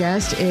 and our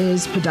guest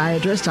is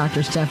podiatrist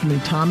Dr. Stephanie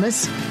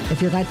Thomas.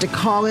 If you'd like to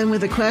call in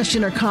with a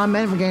question or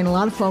comment, we're getting a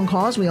lot of phone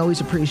calls. We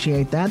always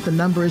appreciate that. The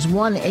number is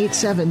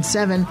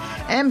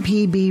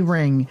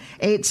 1-877-MPB-RING,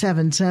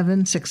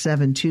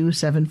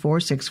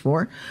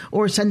 877-672-7464,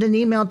 or send an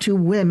email to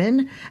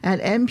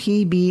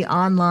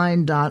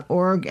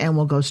women@mpbonline.org, and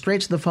we'll go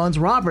straight to the phones.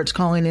 Robert's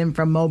calling in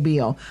from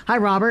Mobile. Hi,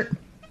 Robert.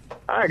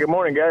 Hi, good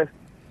morning, guys.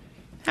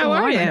 How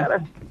are you?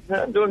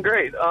 I'm doing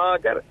great.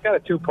 Got a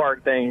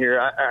two-part thing here.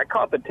 I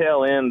caught the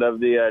tail end of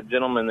the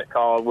gentleman that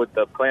called with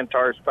the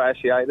plantar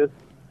fasciitis.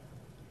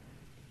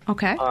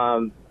 Okay.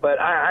 But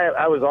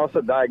I was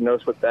also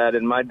diagnosed with that,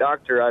 and my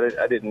doctor,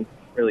 I didn't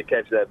really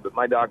catch that, but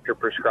my doctor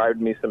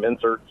prescribed me some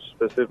inserts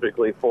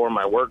specifically for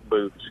my work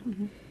boots.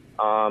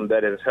 Mm-hmm.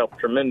 That has helped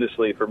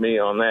tremendously for me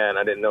on that. And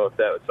I didn't know if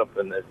that was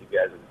something that you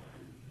guys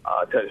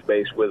touched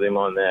base with him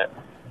on that.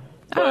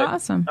 But,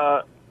 awesome.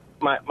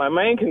 My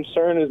main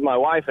concern is my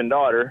wife and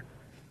daughter.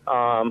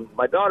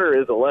 My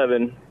daughter is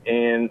 11,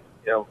 and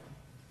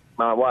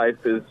my wife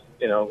is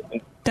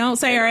Don't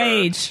say her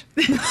age.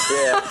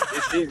 Yeah,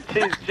 she's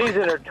in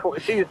her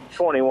she's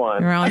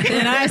 21. Right.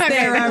 And I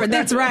say, Robert,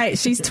 that's right.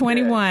 She's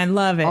 21.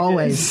 Love it.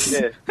 Always.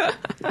 Yeah.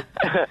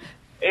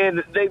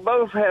 And they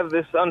both have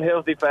this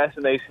unhealthy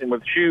fascination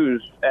with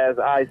shoes, as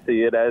I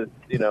see it. As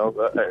you know,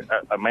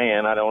 a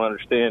man, I don't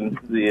understand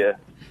the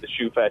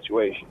shoe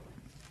infatuation,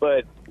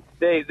 but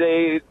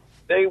they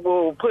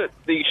will put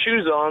these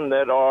shoes on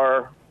that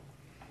are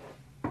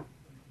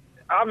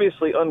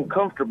obviously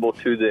uncomfortable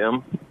to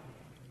them,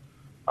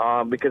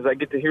 because I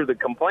get to hear the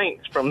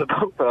complaints from the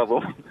both of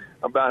them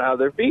about how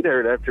their feet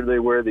hurt after they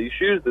wear these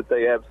shoes that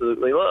they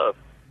absolutely love.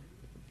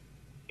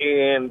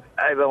 And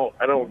I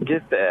don't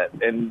get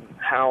that. And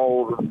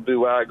how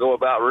do I go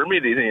about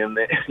remedying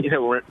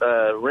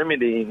that?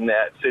 Remedying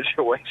that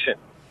situation.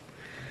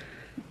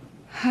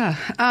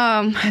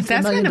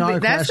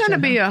 That's gonna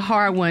be a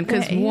hard one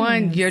because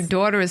one, your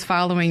daughter is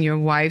following your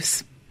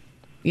wife's,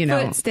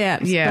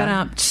 footsteps.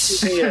 Yeah.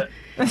 Yeah.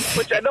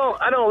 Which I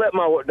don't let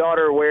my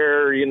daughter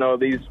wear,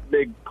 these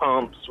big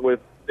pumps with,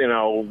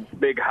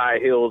 big high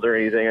heels or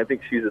anything. I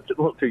think she's a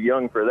little too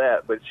young for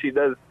that, but she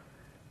does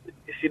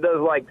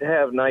like to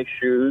have nice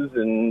shoes,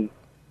 and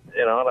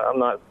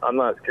I'm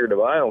not scared to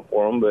buy them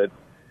for them, but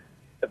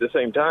at the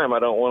same time I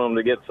don't want them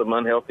to get some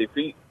unhealthy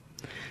feet.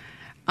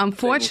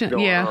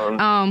 Unfortunately,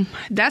 yeah.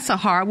 That's a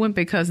hard one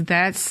because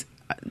that's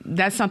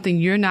something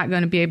you're not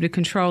going to be able to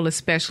control,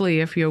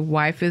 especially if your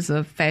wife is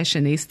a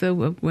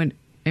fashionista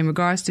in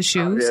regarns to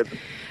shoes.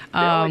 The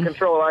only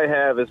control I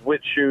have is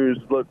which shoes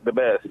look the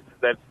best.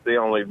 That's the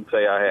only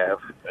say I have.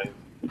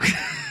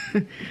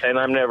 And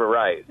I'm never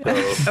right. So.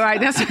 All right.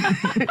 That's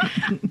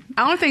the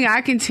only thing I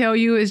can tell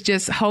you is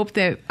just hope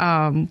that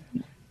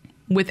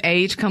with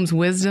age comes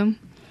wisdom.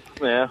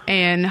 Yeah.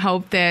 And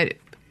hope that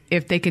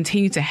if they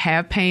continue to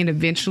have pain,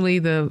 eventually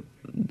the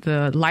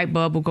light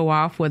bulb will go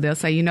off where they'll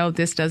say,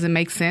 this doesn't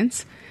make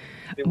sense.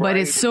 Right. But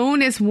as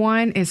soon as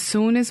one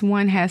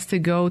has to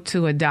go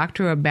to a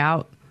doctor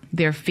about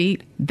their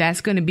feet,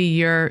 that's going to be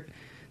your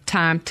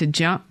time to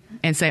jump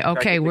and say,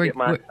 okay,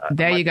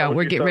 there you go.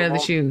 We're getting rid of the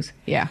shoes.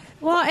 Yeah.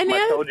 Well, and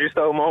I told you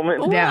so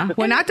moment. Yeah.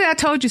 Well, not that I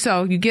told you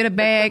so. You get a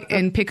bag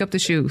and pick up the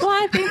shoes. Well,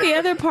 I think the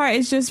other part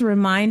is just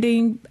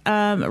reminding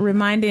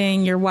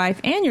your wife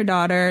and your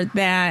daughter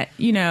that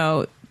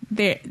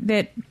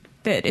that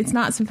it's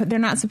not, they're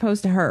not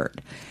supposed to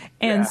hurt.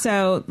 And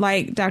so,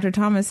 like Dr.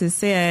 Thomas has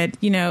said,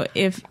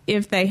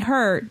 if they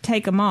hurt,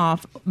 take them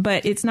off,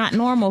 but it's not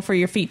normal for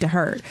your feet to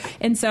hurt.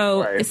 And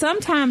so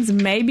sometimes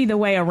maybe the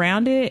way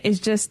around it is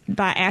just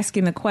by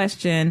asking the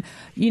question,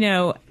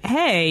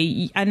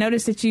 hey, I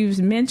noticed that you've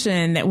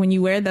mentioned that when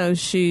you wear those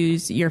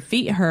shoes, your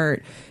feet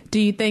hurt. Do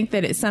you think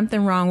that it's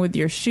something wrong with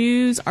your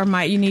shoes, or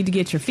might you need to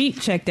get your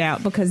feet checked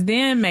out? Because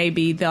then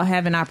maybe they'll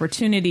have an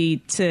opportunity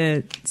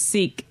to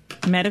seek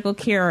medical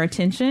care or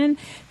attention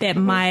that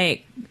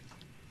might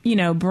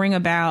bring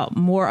about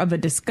more of a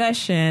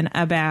discussion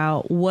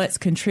about what's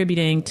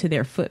contributing to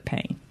their foot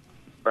pain.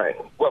 Right.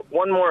 Well,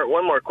 one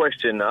more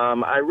question.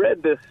 I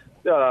read this,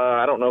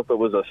 I don't know if it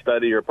was a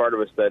study or part of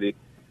a study,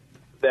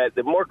 that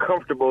the more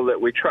comfortable that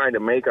we try to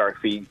make our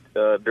feet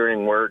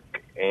during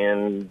work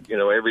and,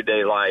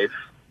 everyday life,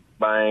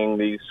 buying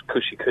these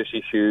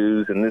cushy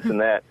shoes and this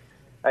and that,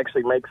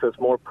 actually makes us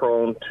more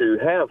prone to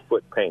have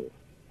foot pain.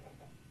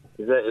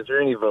 Is there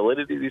any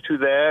validity to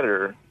that,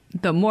 or?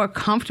 The more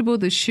comfortable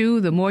the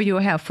shoe, the more you'll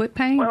have foot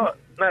pain? Well,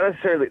 not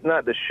necessarily,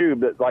 not the shoe,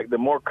 but like the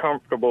more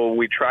comfortable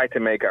we try to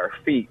make our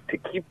feet to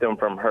keep them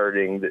from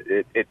hurting,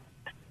 it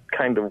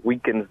kind of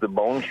weakens the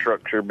bone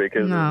structure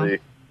because of the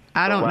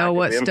I don't know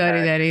what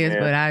study that is,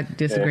 but I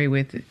disagree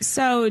with it.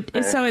 So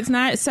it's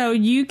not. So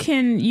you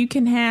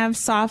can have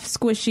soft,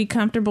 squishy,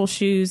 comfortable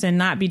shoes and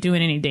not be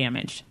doing any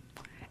damage.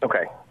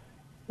 Okay.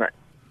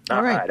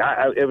 All right.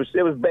 It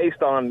was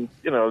based on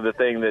the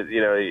thing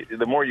that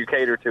the more you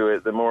cater to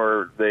it, the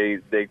more they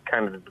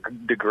kind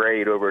of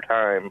degrade over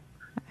time.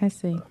 I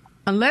see.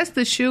 Unless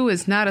the shoe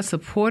is not a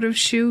supportive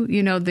shoe,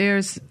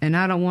 and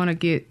I don't want to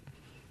get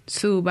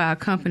sued by a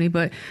company,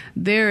 but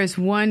there is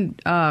one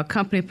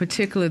company in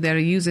particular that are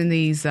using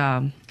these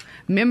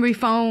memory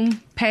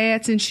foam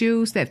pads and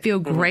shoes that feel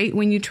great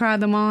when you try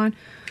them on.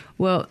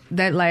 Well,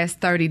 that lasts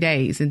 30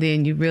 days, and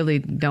then you really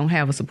don't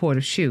have a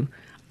supportive shoe.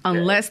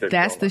 Unless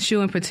that's the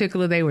shoe in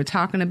particular they were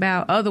talking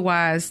about.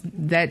 Otherwise,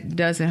 that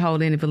doesn't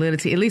hold any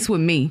validity, at least with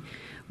me,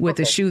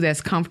 with a shoe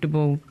that's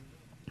comfortable.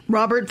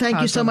 Robert,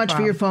 thank you so much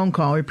for your phone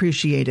call. We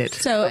appreciate it.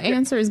 So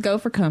answer is go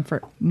for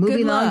comfort.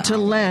 Moving on to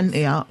Len.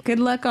 Yeah. Good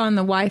luck on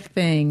the wife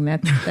thing.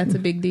 That's a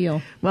big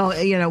deal. Well,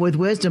 with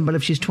wisdom, but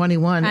if she's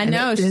 21. I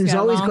know. She's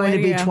always going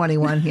to be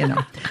 21,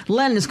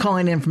 Len is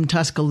calling in from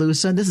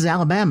Tuscaloosa. This is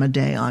Alabama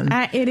Day on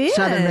it is.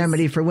 Southern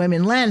Remedy for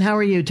Women. Len, how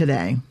are you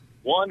today?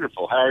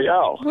 Wonderful. How are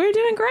y'all? We're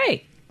doing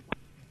great.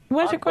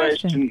 What's your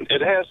question?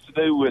 It has to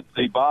do with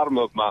the bottom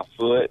of my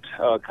foot,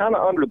 kind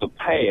of under the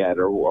pad,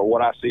 or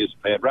what I see as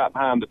a pad, right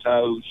behind the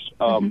toes.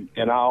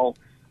 And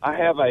I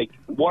have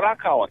what I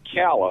call a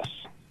callus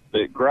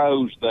that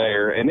grows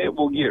there, and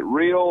it'll get a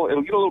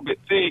little bit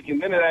thick,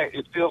 and then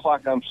it feels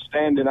like I'm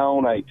standing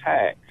on a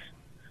tack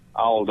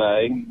all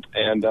day.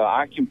 And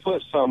I can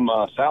put some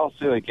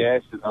salicylic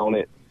acid on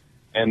it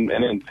and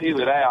then peel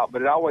it out,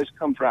 but it always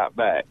comes right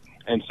back.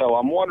 And so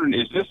I'm wondering,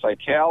 is this a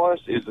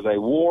callus? Is it a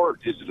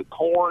wart? Is it a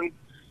corn?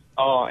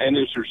 And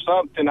is there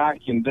something I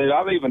can do?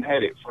 I've even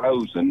had it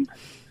frozen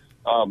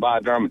by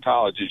a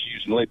dermatologist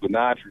using liquid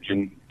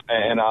nitrogen,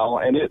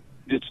 and it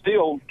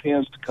still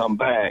tends to come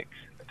back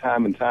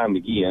time and time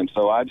again.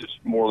 So I just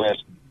more or less,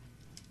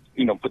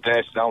 put the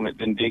acid on it,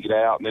 then dig it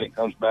out, and then it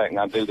comes back, and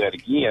I do that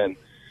again.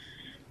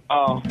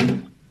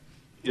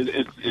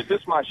 Is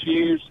this my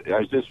shoes?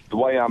 Is this the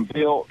way I'm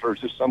built, or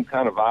is this some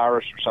kind of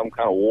virus or some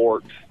kind of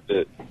wart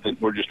that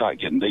we're just not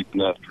getting deep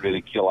enough to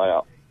really kill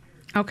out?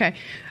 Okay.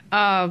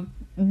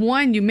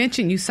 One, you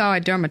mentioned you saw a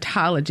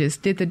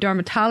dermatologist. Did the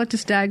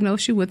dermatologist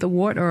diagnose you with a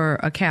wart or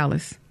a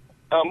callus?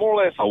 More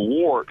or less a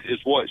wart is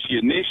what she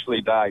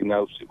initially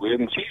diagnosed it with,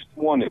 and she's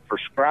the one that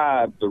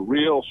prescribed the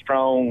real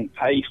strong,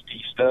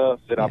 pasty stuff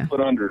that I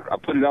put it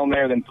on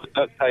there, then put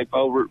duct tape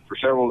over it for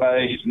several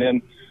days, and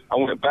then I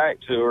went back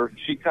to her.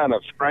 She kind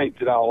of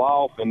scraped it all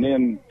off and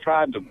then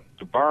tried to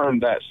burn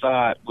that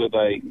site with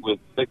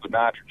liquid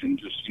nitrogen,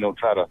 just,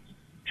 try to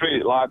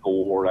treat it like a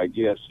wart, I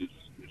guess, is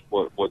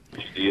what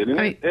she did.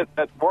 And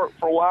that worked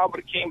for a while, but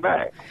it came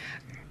back.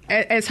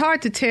 It's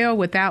hard to tell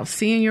without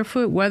seeing your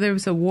foot whether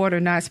it's a wart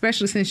or not,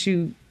 especially since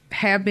you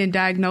have been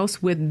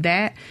diagnosed with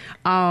that.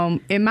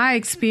 In my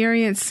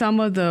experience, some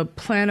of the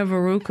plantar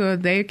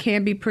verruca, they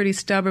can be pretty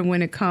stubborn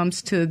when it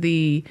comes to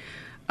the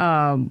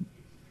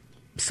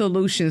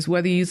solutions,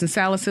 whether you're using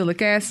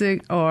salicylic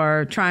acid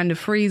or trying to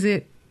freeze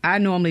it. I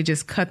normally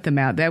just cut them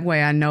out. That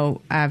way I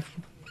know I've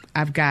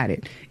got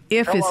it.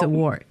 If it's a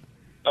wart.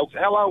 Okay,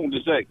 how long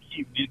does that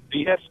keep? Do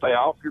you have to stay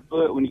off your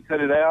foot when you cut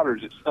it out, or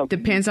is it something?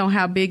 Depends on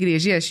how big it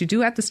is. Yes, you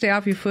do have to stay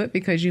off your foot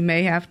because you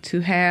may have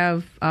to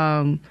have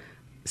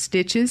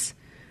stitches.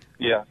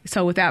 Yeah.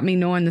 So without me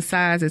knowing the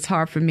size, it's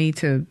hard for me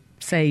to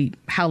say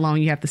how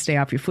long you have to stay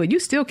off your foot. You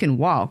still can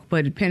walk, but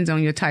it depends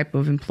on your type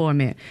of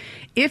employment.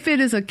 If it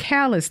is a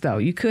callus, though,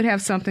 you could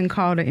have something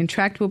called an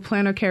intractable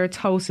plantar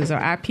keratosis, or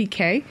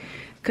IPK,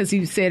 because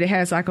you said it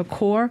has like a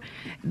core.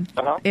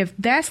 If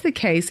that's the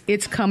case,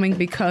 it's coming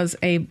because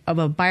of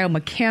a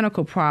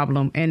biomechanical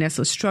problem, and it's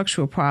a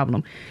structural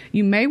problem.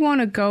 You may want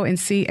to go and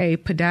see a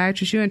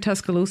podiatrist. You're in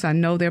Tuscaloosa. I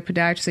know there are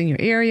podiatrists in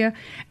your area,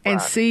 and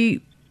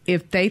see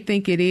if they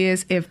think it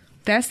is. If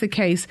that's the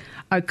case,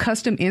 a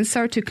custom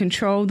insert to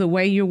control the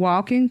way you're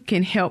walking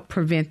can help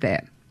prevent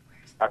that.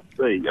 I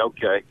see.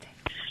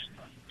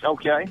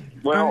 Okay.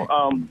 Well,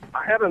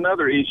 I had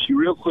another issue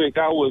real quick.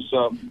 I was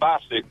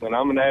bicycling.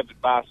 I'm an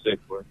avid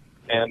bicycler,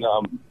 and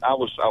I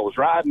was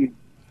riding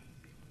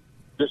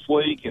this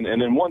week, and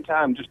then one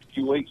time just a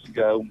few weeks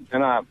ago,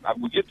 and I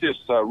would get this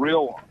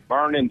real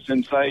burning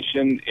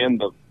sensation in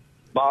the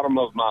bottom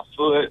of my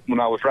foot when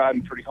I was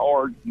riding pretty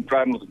hard,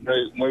 riding with a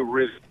boot, and we were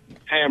really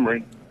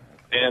hammering,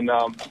 and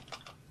I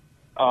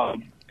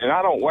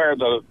don't wear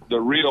the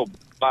real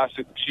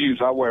bicycle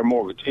shoes. I wear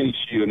more of a tennis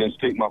shoe and then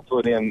stick my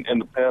foot in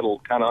the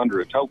pedal kind of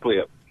under a toe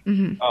clip.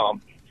 Mm-hmm.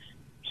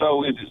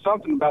 So is it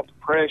something about the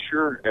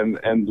pressure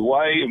and the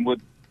way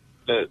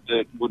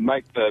that would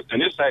make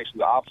and it's actually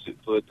the opposite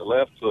foot, the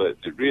left foot,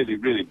 that really,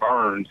 really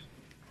burns,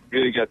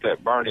 really got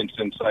that burning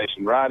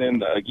sensation right in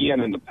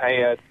the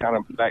pad, kind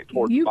of back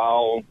towards the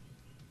ball.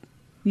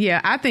 Yeah,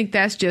 I think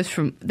that's just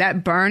from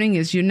that burning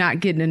is you're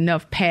not getting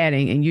enough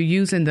padding and you're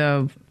using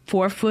the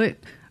forefoot,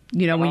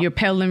 when you're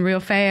pedaling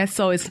real fast.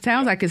 So it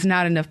sounds like it's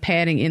not enough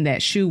padding in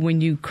that shoe when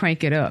you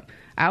crank it up.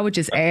 I would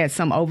just add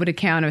some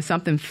over-the-counter,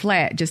 something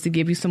flat, just to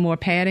give you some more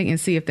padding and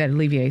see if that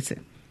alleviates it.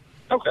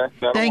 Okay.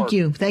 Thank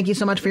you. Thank you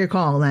so much for your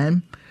call,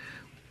 Len.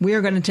 We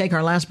are going to take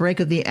our last break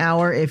of the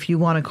hour. If you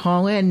want to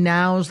call in,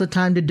 now's the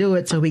time to do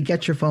it so we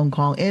get your phone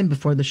call in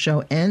before the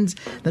show ends.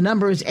 The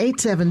number is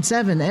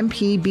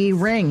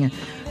 877-MPB-RING,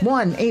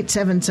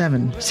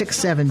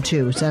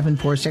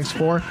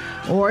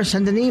 1-877-672-7464, or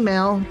send an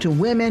email to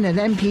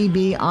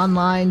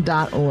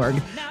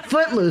women@mpbonline.org.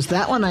 Footloose,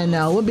 that one I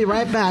know. We'll be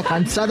right back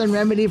on Southern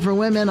Remedy for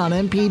Women on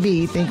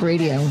MPB Think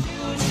Radio.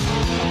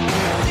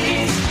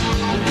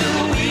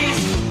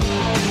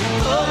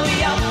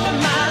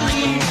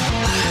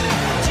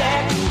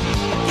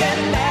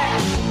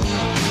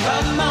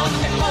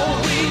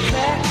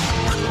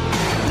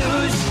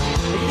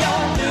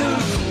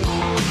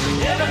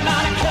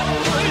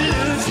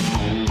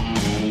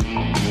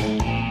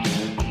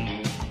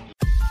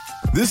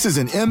 This is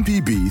an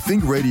MPB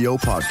Think Radio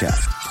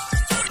podcast.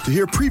 To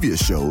hear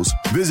previous shows,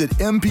 visit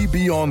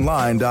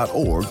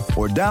mpbonline.org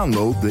or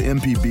download the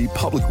MPB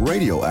Public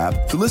Radio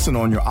app to listen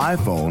on your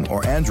iPhone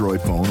or Android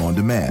phone on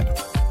demand.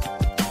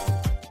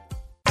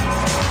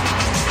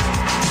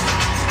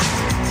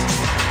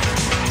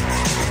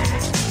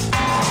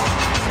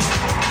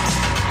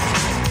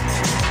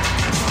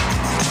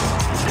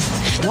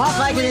 Walk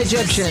like an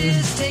Egyptian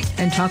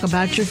and talk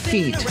about your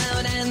feet.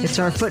 It's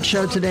our foot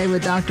show today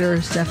with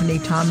Dr. Stephanie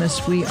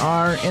Thomas. We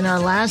are in our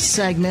last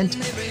segment,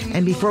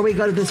 and before we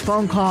go to this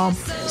phone call,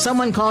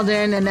 someone called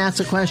in and asked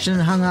a question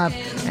and hung up,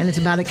 and it's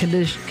about a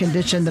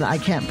condition that I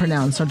can't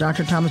pronounce. So,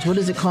 Dr. Thomas, what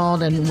is it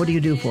called, and what do you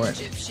do for it?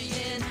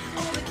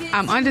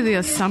 I'm under the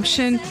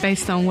assumption,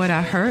 based on what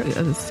I heard,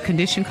 of this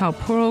condition called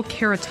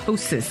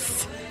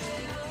porokeratosis.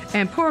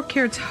 And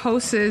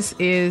porokeratosis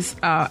is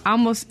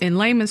almost, in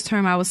layman's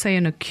term, I would say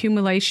an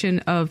accumulation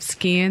of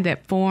skin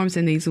that forms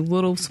in these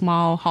little,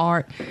 small,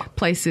 hard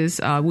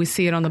places. We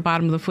see it on the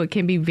bottom of the foot.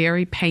 Can be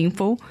very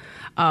painful.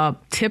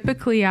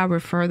 Typically, I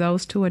refer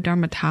those to a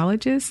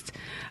dermatologist.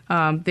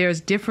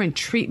 There's different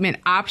treatment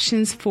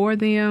options for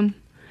them.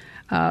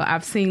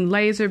 I've seen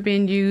laser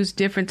being used,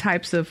 different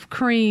types of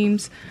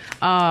creams.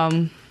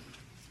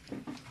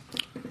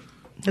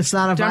 It's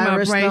not a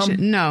virus,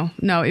 though?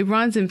 No. It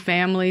runs in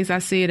families. I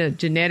see it a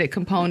genetic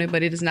component,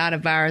 but it is not a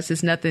virus.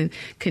 It's nothing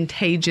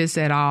contagious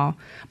at all.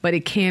 But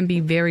it can be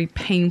very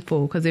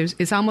painful because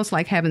it's almost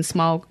like having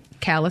small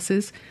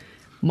calluses,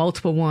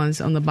 multiple ones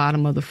on the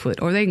bottom of the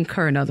foot. Or they can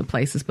occur in other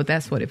places, but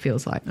that's what it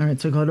feels like. All right,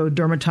 so go to a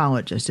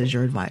dermatologist is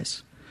your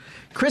advice.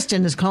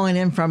 Kristen is calling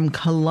in from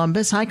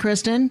Columbus. Hi,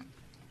 Kristen.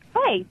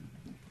 Hey.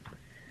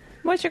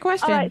 What's your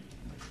question?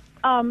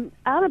 I'm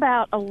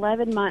about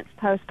 11 months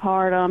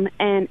postpartum,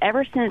 and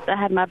ever since I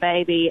had my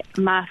baby,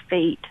 my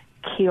feet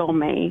kill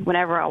me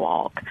whenever I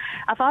walk.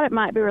 I thought it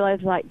might be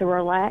related to, like, the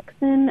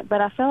relaxin, but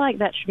I feel like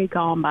that should be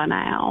gone by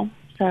now.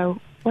 So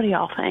what do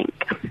y'all think?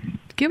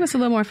 Give us a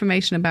little more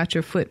information about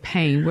your foot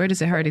pain. Where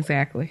does it hurt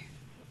exactly?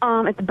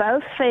 It's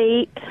both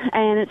feet,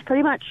 and it's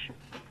pretty much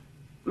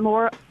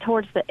more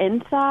towards the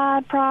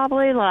inside,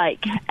 probably,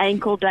 like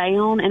ankle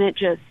down, and it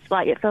just,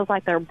 like, it feels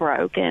like they're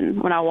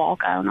broken when I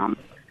walk on them.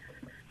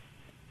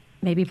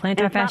 Maybe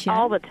plantar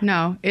fasciitis?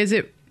 No. Is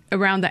it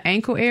around the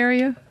ankle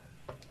area?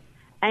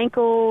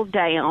 Ankle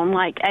down,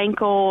 like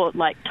ankle,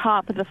 like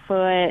top of the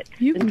foot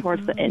and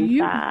towards the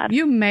inside.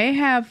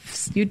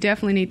 You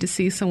definitely need to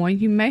see someone.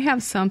 You may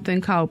have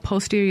something called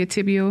posterior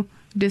tibial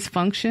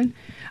dysfunction.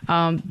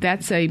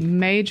 That's a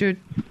major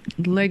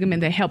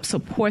ligament that helps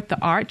support the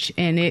arch,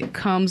 and it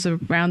comes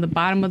around the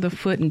bottom of the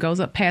foot and goes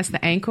up past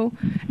the ankle,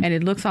 and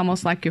it looks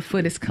almost like your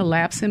foot is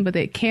collapsing, but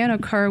it can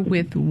occur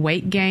with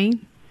weight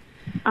gain.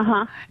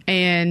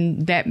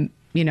 And that,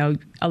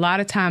 a lot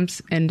of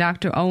times, and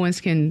Dr.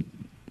 Owens can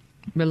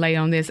relay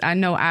on this, I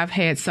know I've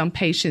had some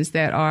patients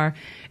that are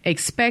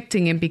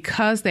expecting, and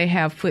because they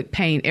have foot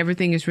pain,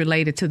 everything is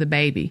related to the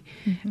baby.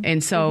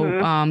 And so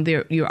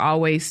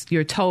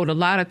you're told a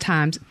lot of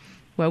times,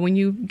 well, when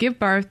you give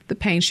birth, the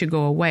pain should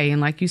go away.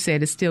 And like you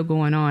said, it's still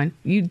going on.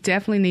 You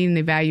definitely need an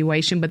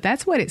evaluation, but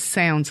that's what it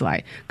sounds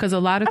like. Because a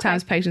lot of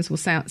times patients will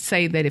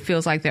say that it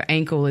feels like their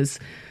ankle is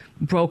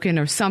broken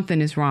or something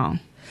is wrong.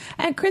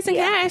 And Kristen,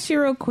 can I ask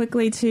you real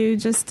quickly, too,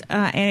 just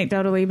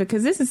anecdotally,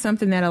 because this is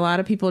something that a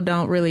lot of people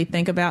don't really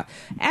think about.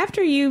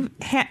 After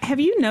have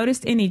you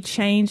noticed any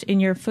change in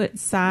your foot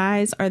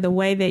size or the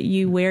way that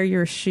you wear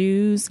your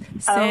shoes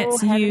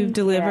since you've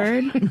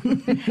delivered?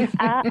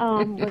 I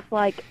was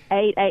like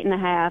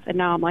 8.5, and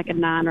now I'm like a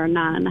 9 or a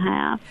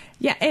 9.5.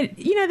 Yeah, and,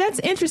 that's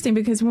interesting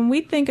because when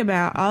we think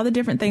about all the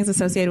different things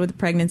associated with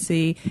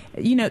pregnancy,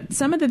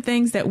 some of the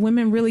things that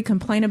women really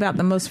complain about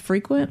the most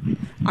frequent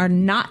are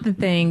not the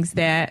things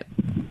that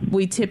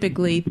we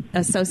typically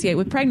associate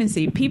with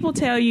pregnancy. People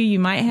tell you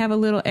might have a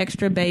little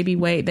extra baby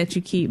weight that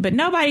you keep, but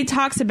nobody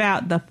talks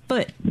about the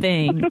foot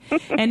thing.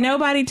 And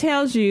nobody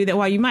tells you that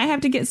while you might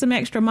have to get some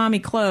extra mommy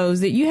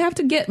clothes, that you have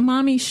to get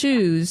mommy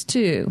shoes,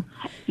 too.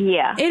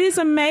 Yeah. It is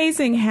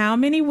amazing how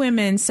many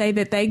women say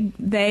that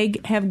they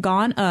have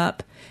gone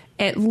up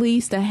at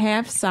least a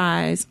half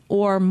size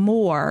or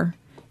more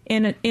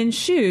in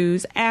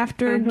shoes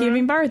after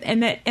giving birth.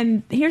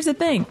 And here's the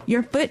thing,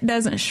 your foot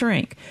doesn't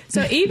shrink.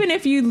 So even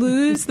if you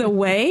lose the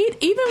weight,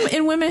 even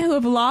in women who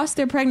have lost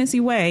their pregnancy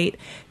weight,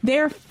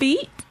 their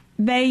feet,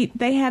 they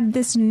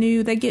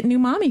get new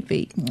mommy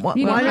feet. Why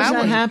does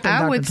that happen,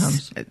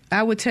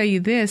 I would tell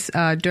you this,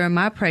 during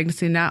my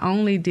pregnancy, not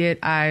only did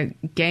I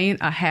gain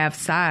a half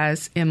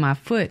size in my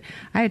foot,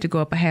 I had to go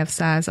up a half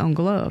size on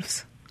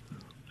gloves.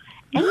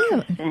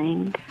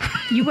 Interesting.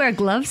 You wear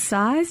glove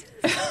size?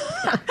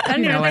 I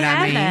don't know what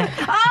I mean.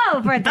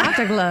 Oh, for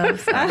doctor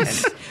gloves. I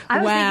was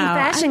thinking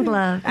fashion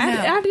gloves.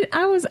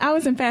 I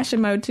was in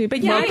fashion mode too.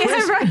 But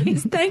right.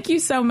 Thank you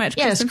so much,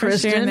 Kristen, for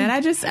sharing that.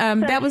 I just should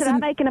I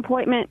make an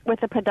appointment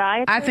with a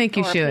podiatrist? I think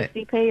you should.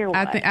 A PCP or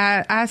what?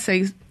 I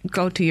say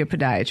go to your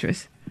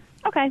podiatrist.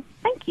 Okay,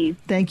 thank you.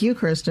 Thank you,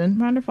 Kristen.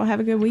 Wonderful. Have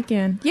a good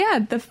weekend. Yeah,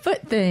 the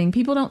foot thing.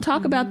 People don't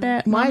talk about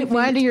that.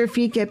 Why do your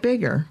feet get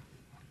bigger?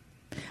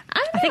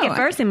 I think at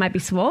first it might be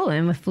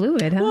swollen with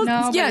fluid. Huh?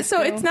 Well,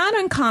 so it's not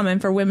uncommon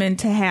for women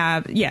to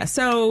have,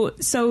 so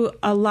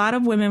a lot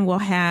of women will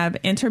have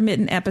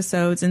intermittent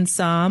episodes and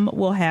some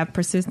will have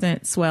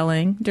persistent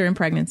swelling during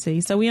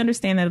pregnancy. So we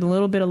understand that a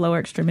little bit of lower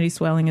extremity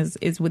swelling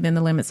is within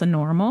the limits of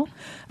normal.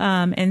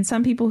 And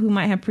some people who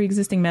might have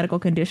pre-existing medical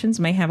conditions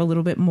may have a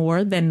little bit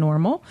more than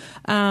normal.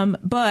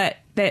 But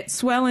that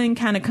swelling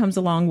kind of comes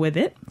along with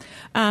it.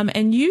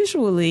 And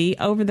usually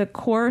over the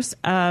course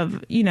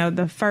of,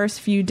 the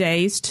first few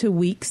days to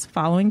weeks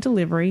following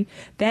delivery,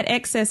 that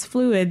excess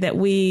fluid that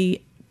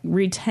we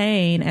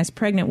retain as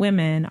pregnant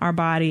women, our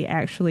body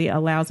actually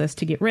allows us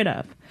to get rid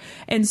of.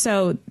 And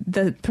so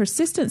the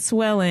persistent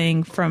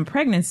swelling from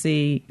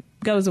pregnancy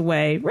goes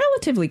away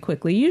relatively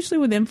quickly. Usually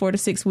within 4 to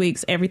 6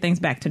 weeks, everything's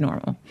back to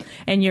normal.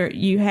 And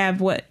you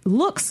have what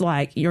looks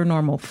like your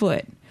normal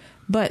foot.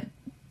 But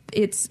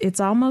it's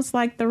almost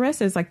like the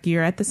rest is like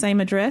you're at the same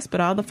address,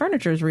 but all the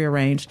furniture is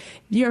rearranged.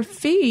 Your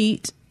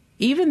feet,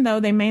 even though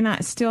they may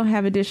not still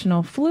have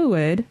additional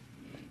fluid,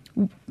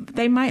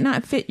 they might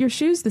not fit your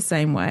shoes the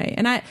same way.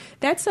 And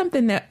that's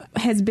something that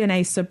has been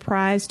a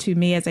surprise to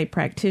me as a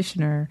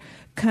practitioner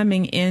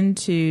coming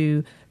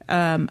into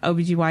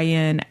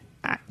OBGYN.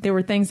 There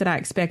were things that I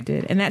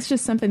expected, and that's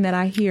just something that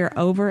I hear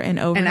over and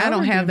over. And I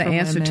don't have the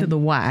answer women. to the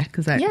why,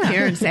 because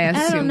parents ask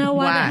I don't know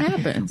why why that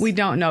happens. We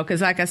don't know,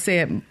 because like I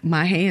said,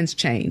 my hands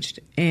changed,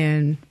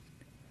 and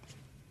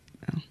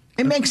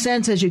it makes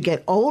sense as you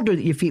get older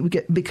that your feet would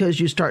get,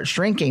 because you start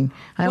shrinking.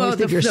 I always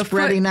think you're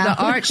spreading out.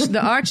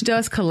 The arch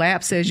does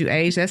collapse as you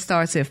age. That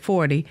starts at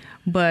 40,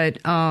 but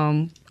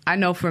I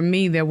know for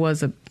me there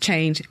was a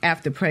change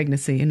after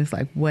pregnancy, and it's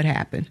like, what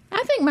happened?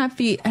 I think my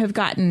feet have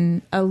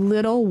gotten a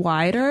little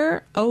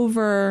wider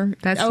over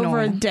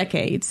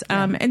decades,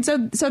 and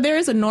so there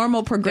is a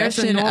normal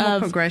progression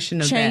of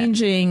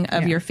changing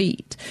of your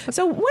feet.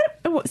 So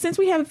since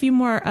we have a few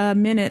more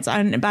minutes,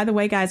 and by the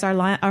way, guys,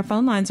 our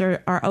phone lines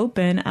are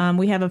open.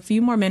 We have a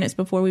few more minutes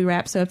before we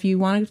wrap. So if you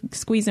want to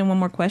squeeze in one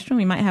more question,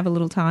 we might have a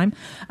little time.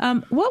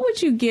 What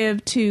would you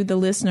give to the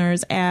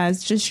listeners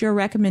as just your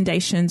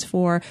recommendations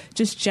for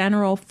just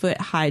general foot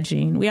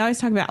hygiene? We always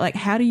talk about like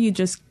how do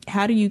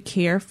you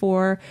care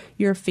for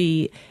your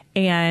feet,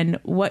 and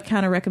what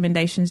kind of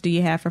recommendations do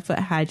you have for foot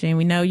hygiene?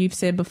 We know you've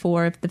said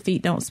before, if the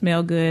feet don't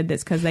smell good,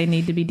 that's because they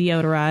need to be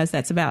deodorized.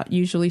 That's about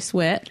usually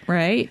sweat,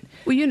 right?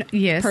 Well,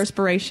 yes,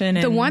 perspiration.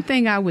 The one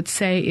thing I would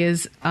say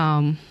is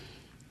to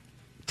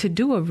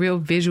do a real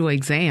visual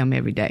exam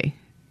every day.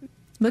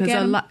 Look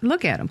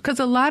at them, because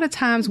a lot of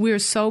times we're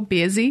so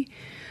busy,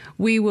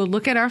 we will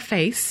look at our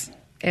face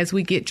as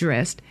we get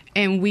dressed,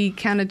 and we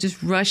kind of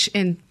just rush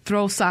and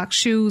throw socks,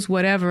 shoes,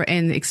 whatever,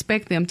 and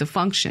expect them to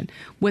function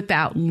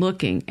without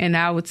looking. And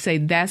I would say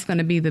that's going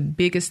to be the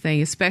biggest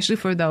thing, especially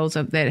for those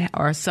that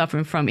are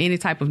suffering from any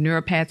type of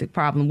neuropathic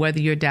problem, whether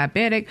you're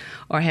diabetic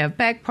or have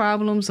back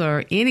problems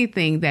or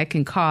anything that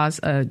can cause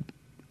a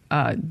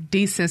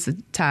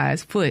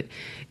desensitized foot,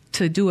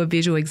 to do a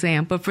visual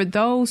exam. But for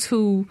those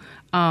who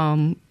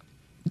don't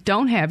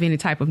have any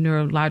type of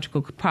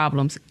neurological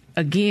problems,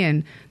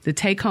 again, the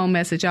take-home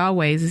message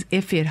always is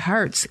if it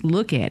hurts,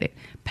 look at it.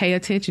 Pay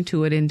attention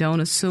to it and don't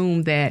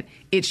assume that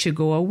it should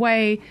go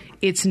away.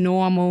 It's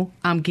normal.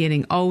 I'm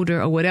getting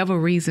older, or whatever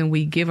reason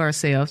we give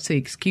ourselves to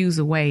excuse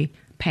away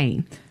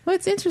pain. Well,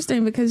 it's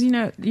interesting because,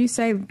 you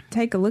say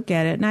take a look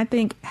at it. And I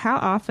think how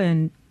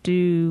often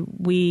do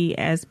we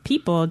as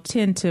people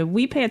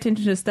we pay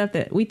attention to stuff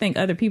that we think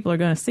other people are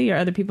going to see or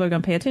other people are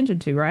going to pay attention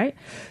to, right?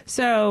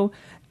 So,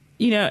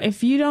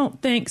 if you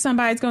don't think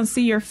somebody's going to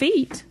see your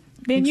feet,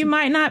 then you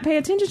might not pay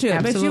attention to it.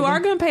 Absolutely. But you are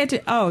going to pay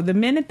attention. Oh, the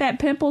minute that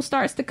pimple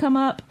starts to come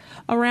up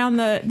around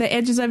the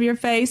edges of your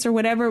face or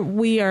whatever,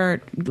 we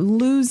are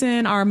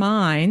losing our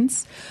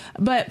minds.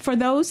 But for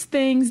those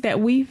things that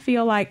we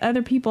feel like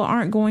other people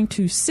aren't going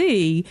to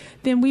see,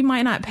 then we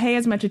might not pay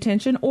as much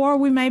attention, or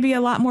we may be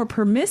a lot more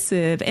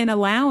permissive in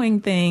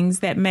allowing things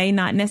that may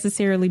not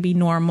necessarily be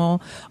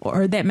normal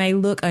or that may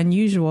look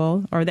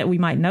unusual or that we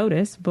might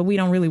notice, but we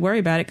don't really worry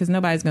about it because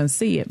nobody's going to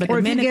see it. But or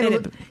if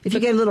you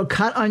get a little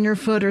cut on your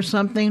foot or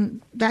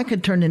something, that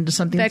could turn into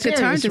something serious. That could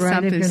turn into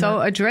something. So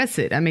address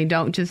it. I mean,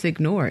 don't just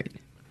ignore it.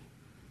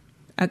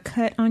 A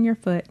cut on your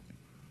foot.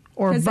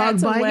 Or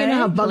bug bite. You know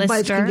how bug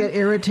bites can get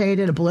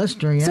irritated, a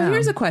blister, yeah. So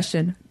here's a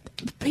question.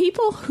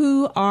 People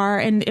who are,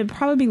 and it'd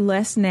probably be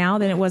less now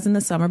than it was in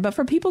the summer, but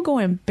for people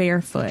going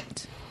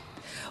barefoot,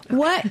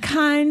 what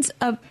kinds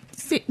of...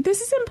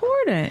 This is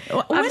important.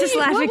 I'm just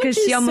laughing because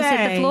she almost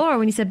hit the floor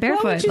when you said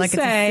barefoot. What would you like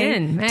say it's a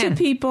sin, man. to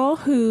people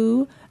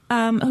who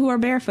are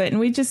barefoot? And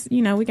we just,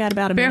 we got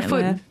about a minute left.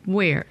 Barefoot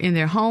where? In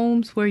their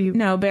homes? Where you?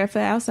 No, barefoot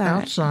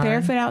outside.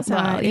 Barefoot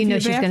outside. Well, you know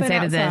she's going to say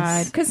to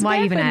this. Because why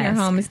barefoot even in your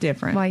ask? home is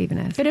different. Why even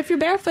ask? But if you're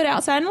barefoot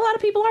outside, and a lot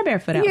of people are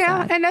barefoot outside.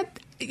 Yeah, and that,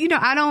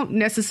 I don't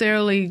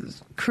necessarily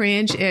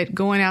cringe at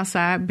going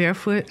outside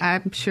barefoot.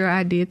 I'm sure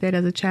I did that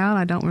as a child.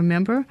 I don't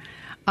remember.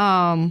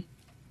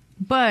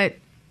 But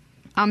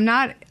I'm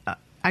not,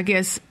 I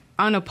guess,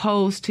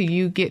 unopposed to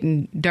you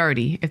getting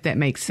dirty, if that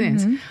makes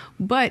sense. Mm-hmm.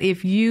 But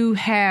if you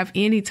have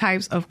any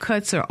types of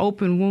cuts or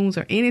open wounds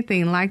or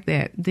anything like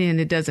that, then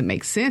it doesn't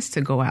make sense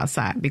to go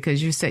outside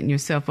because you're setting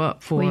yourself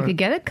up for... Well, you could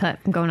get a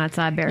cut from going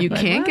outside barefoot. You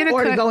can get a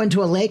or cut. Or to go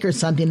into a lake or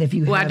something if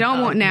you Well, have... I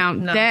don't want... Now,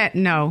 that,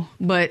 no.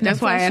 But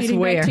that's why I asked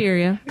where.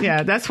 Bacteria.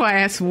 Yeah, that's why I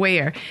asked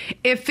where.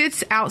 If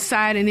it's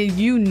outside and then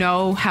you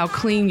know how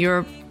clean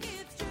your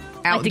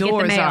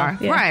outdoors are.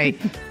 Yeah. Right.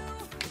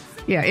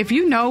 Yeah, if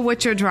you know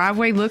what your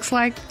driveway looks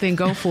like, then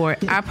go for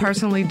it. I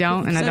personally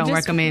don't, and I don't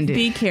recommend it.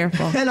 Be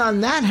careful. And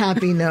on that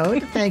happy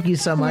note, thank you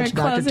so much,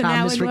 Dr.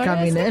 Thomas, for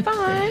coming in.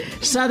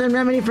 Southern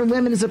Remedy for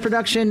Women is a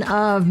production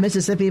of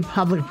Mississippi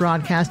Public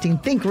Broadcasting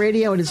Think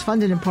Radio. It is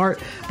funded in part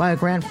by a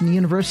grant from the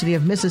University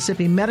of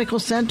Mississippi Medical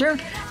Center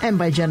and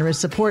by generous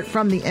support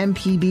from the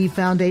MPB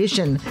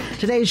Foundation.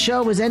 Today's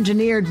show was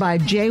engineered by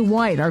Jay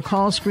White, our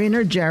call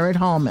screener, Jared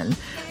Hallman.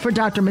 For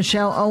Dr.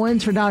 Michelle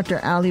Owens, for Dr.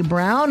 Allie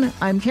Brown,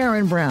 I'm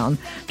Karen Brown.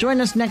 Join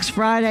us next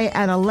Friday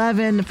at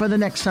 11 for the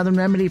next Southern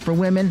Remedy for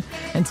Women.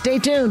 And stay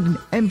tuned.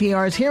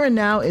 NPR's Here and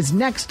Now is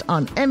next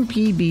on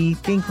MPB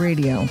Think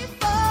Radio.